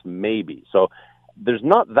 perhaps, maybe. So there's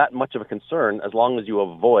not that much of a concern as long as you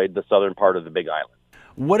avoid the southern part of the Big Island.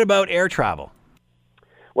 What about air travel?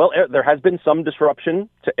 Well, there has been some disruption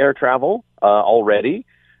to air travel already.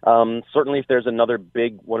 Certainly if there's another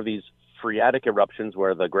big one of these phreatic eruptions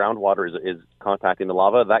where the groundwater is contacting the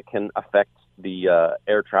lava, that can affect the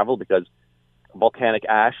air travel because volcanic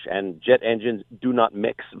ash and jet engines do not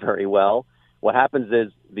mix very well. What happens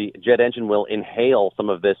is the jet engine will inhale some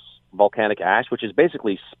of this volcanic ash, which is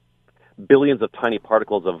basically billions of tiny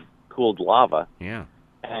particles of cooled lava. Yeah.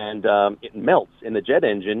 And it melts in the jet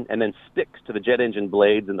engine and then sticks to the jet engine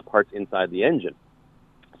blades and the parts inside the engine.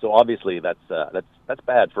 So obviously that's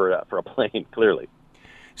bad for a plane, clearly.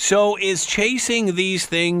 So is chasing these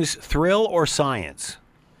things thrill or science?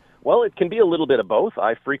 Well, it can be a little bit of both.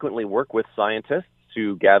 I frequently work with scientists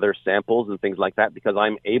to gather samples and things like that because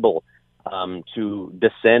I'm able to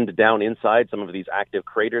descend down inside some of these active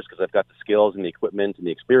craters because I've got the skills and the equipment and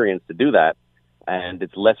the experience to do that. And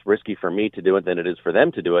it's less risky for me to do it than it is for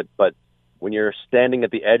them to do it. But when you're standing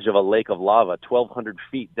at the edge of a lake of lava, 1,200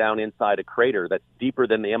 feet down inside a crater that's deeper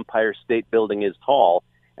than the Empire State Building is tall,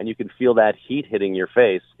 and you can feel that heat hitting your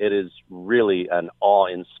face, it is really an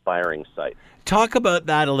awe-inspiring sight. Talk about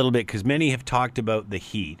that a little bit, because many have talked about the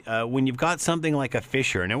heat. When you've got something like a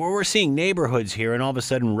fissure, and we're seeing neighborhoods here, and all of a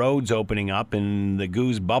sudden roads opening up and the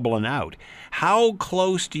goo's bubbling out, how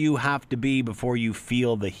close do you have to be before you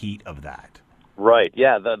feel the heat of that? Right,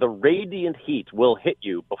 yeah. The radiant heat will hit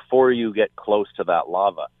you before you get close to that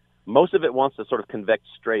lava. Most of it wants to sort of convect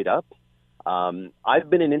straight up. I've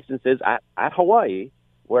been in instances at Hawaii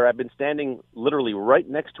where I've been standing literally right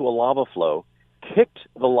next to a lava flow, kicked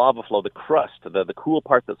the lava flow, the crust, the cool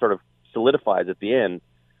part that sort of solidifies at the end,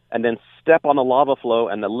 and then step on the lava flow,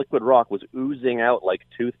 and the liquid rock was oozing out like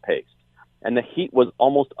toothpaste. And the heat was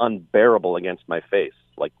almost unbearable against my face.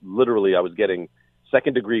 Like, literally, I was getting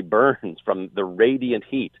second-degree burns from the radiant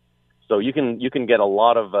heat. So you can get a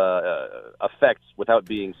lot of effects without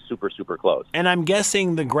being super, super close. And I'm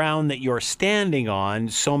guessing the ground that you're standing on,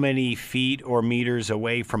 so many feet or meters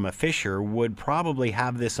away from a fissure, would probably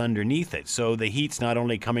have this underneath it. So the heat's not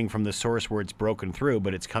only coming from the source where it's broken through,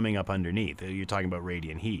 but it's coming up underneath. You're talking about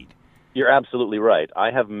radiant heat. You're absolutely right.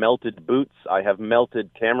 I have melted boots. I have melted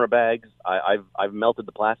camera bags. I've melted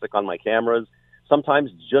the plastic on my cameras,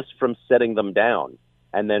 sometimes just from setting them down.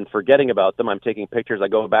 And then forgetting about them, I'm taking pictures. I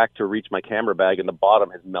go back to reach my camera bag, and the bottom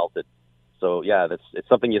has melted. So, yeah, it's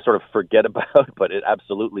something you sort of forget about, but it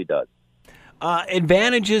absolutely does.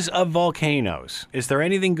 Advantages of volcanoes. Is there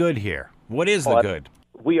anything good here? What is the good?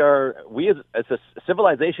 We as a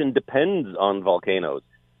civilization depends on volcanoes.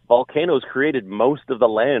 Volcanoes created most of the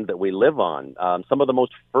land that we live on. Some of the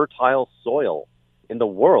most fertile soil in the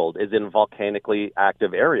world is in volcanically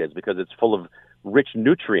active areas because it's full of rich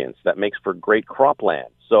nutrients that makes for great cropland.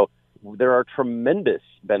 So there are tremendous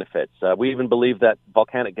benefits. We even believe that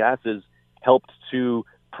volcanic gases helped to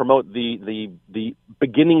promote the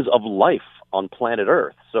beginnings of life on planet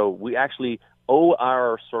Earth. So we actually owe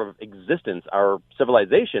our sort of existence, our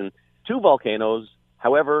civilization, to volcanoes.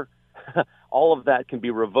 However, all of that can be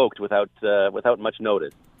revoked without much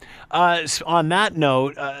notice. On that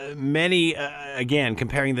note, many, again,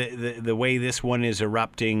 comparing the way this one is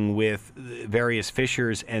erupting with various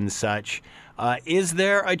fissures and such, is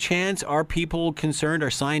there a chance, are people concerned, are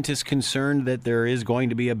scientists concerned that there is going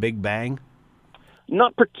to be a Big Bang?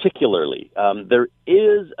 Not particularly. There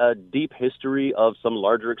is a deep history of some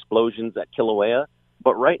larger explosions at Kilauea,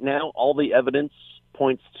 but right now all the evidence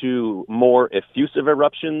points to more effusive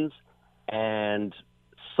eruptions and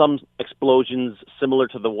some explosions similar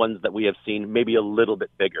to the ones that we have seen, maybe a little bit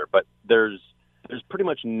bigger, but there's pretty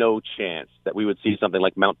much no chance that we would see something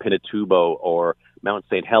like Mount Pinatubo or Mount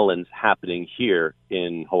St. Helens happening here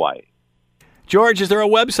in Hawaii. George, is there a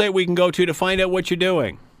website we can go to find out what you're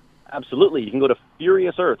doing? Absolutely. You can go to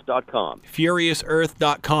FuriousEarth.com.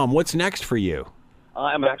 FuriousEarth.com. What's next for you?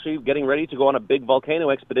 I'm actually getting ready to go on a big volcano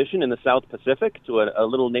expedition in the South Pacific to a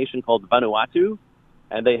little nation called Vanuatu.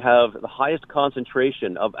 And they have the highest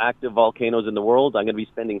concentration of active volcanoes in the world. I'm going to be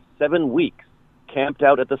spending 7 weeks camped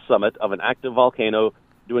out at the summit of an active volcano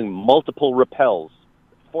doing multiple rappels,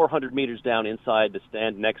 400 meters down inside to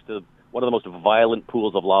stand next to one of the most violent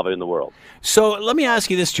pools of lava in the world. So let me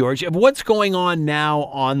ask you this, George. What's going on now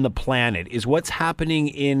on the planet? Is what's happening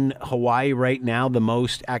in Hawaii right now the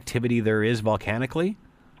most activity there is volcanically?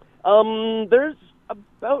 There's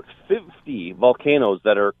about 50 volcanoes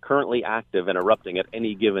that are currently active and erupting at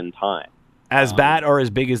any given time. As bad or as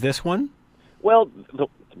big as this one? Well,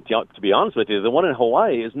 to be honest with you, the one in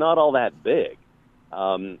Hawaii is not all that big.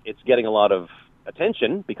 It's getting a lot of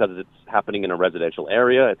attention because it's happening in a residential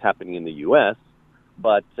area. It's happening in the U.S.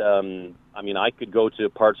 But, I could go to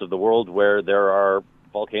parts of the world where there are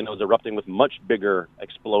volcanoes erupting with much bigger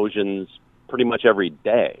explosions pretty much every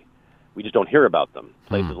day. We just don't hear about them.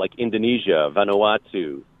 Places like Indonesia,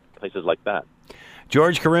 Vanuatu, places like that.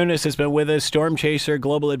 George Kourounis has been with us, storm chaser,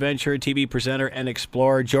 global adventurer, TV presenter, and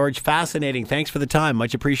explorer. George, fascinating. Thanks for the time.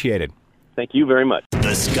 Much appreciated. Thank you very much.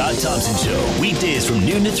 The Scott Thompson Show, weekdays from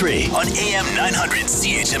noon to 3 on AM 900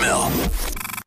 CHML.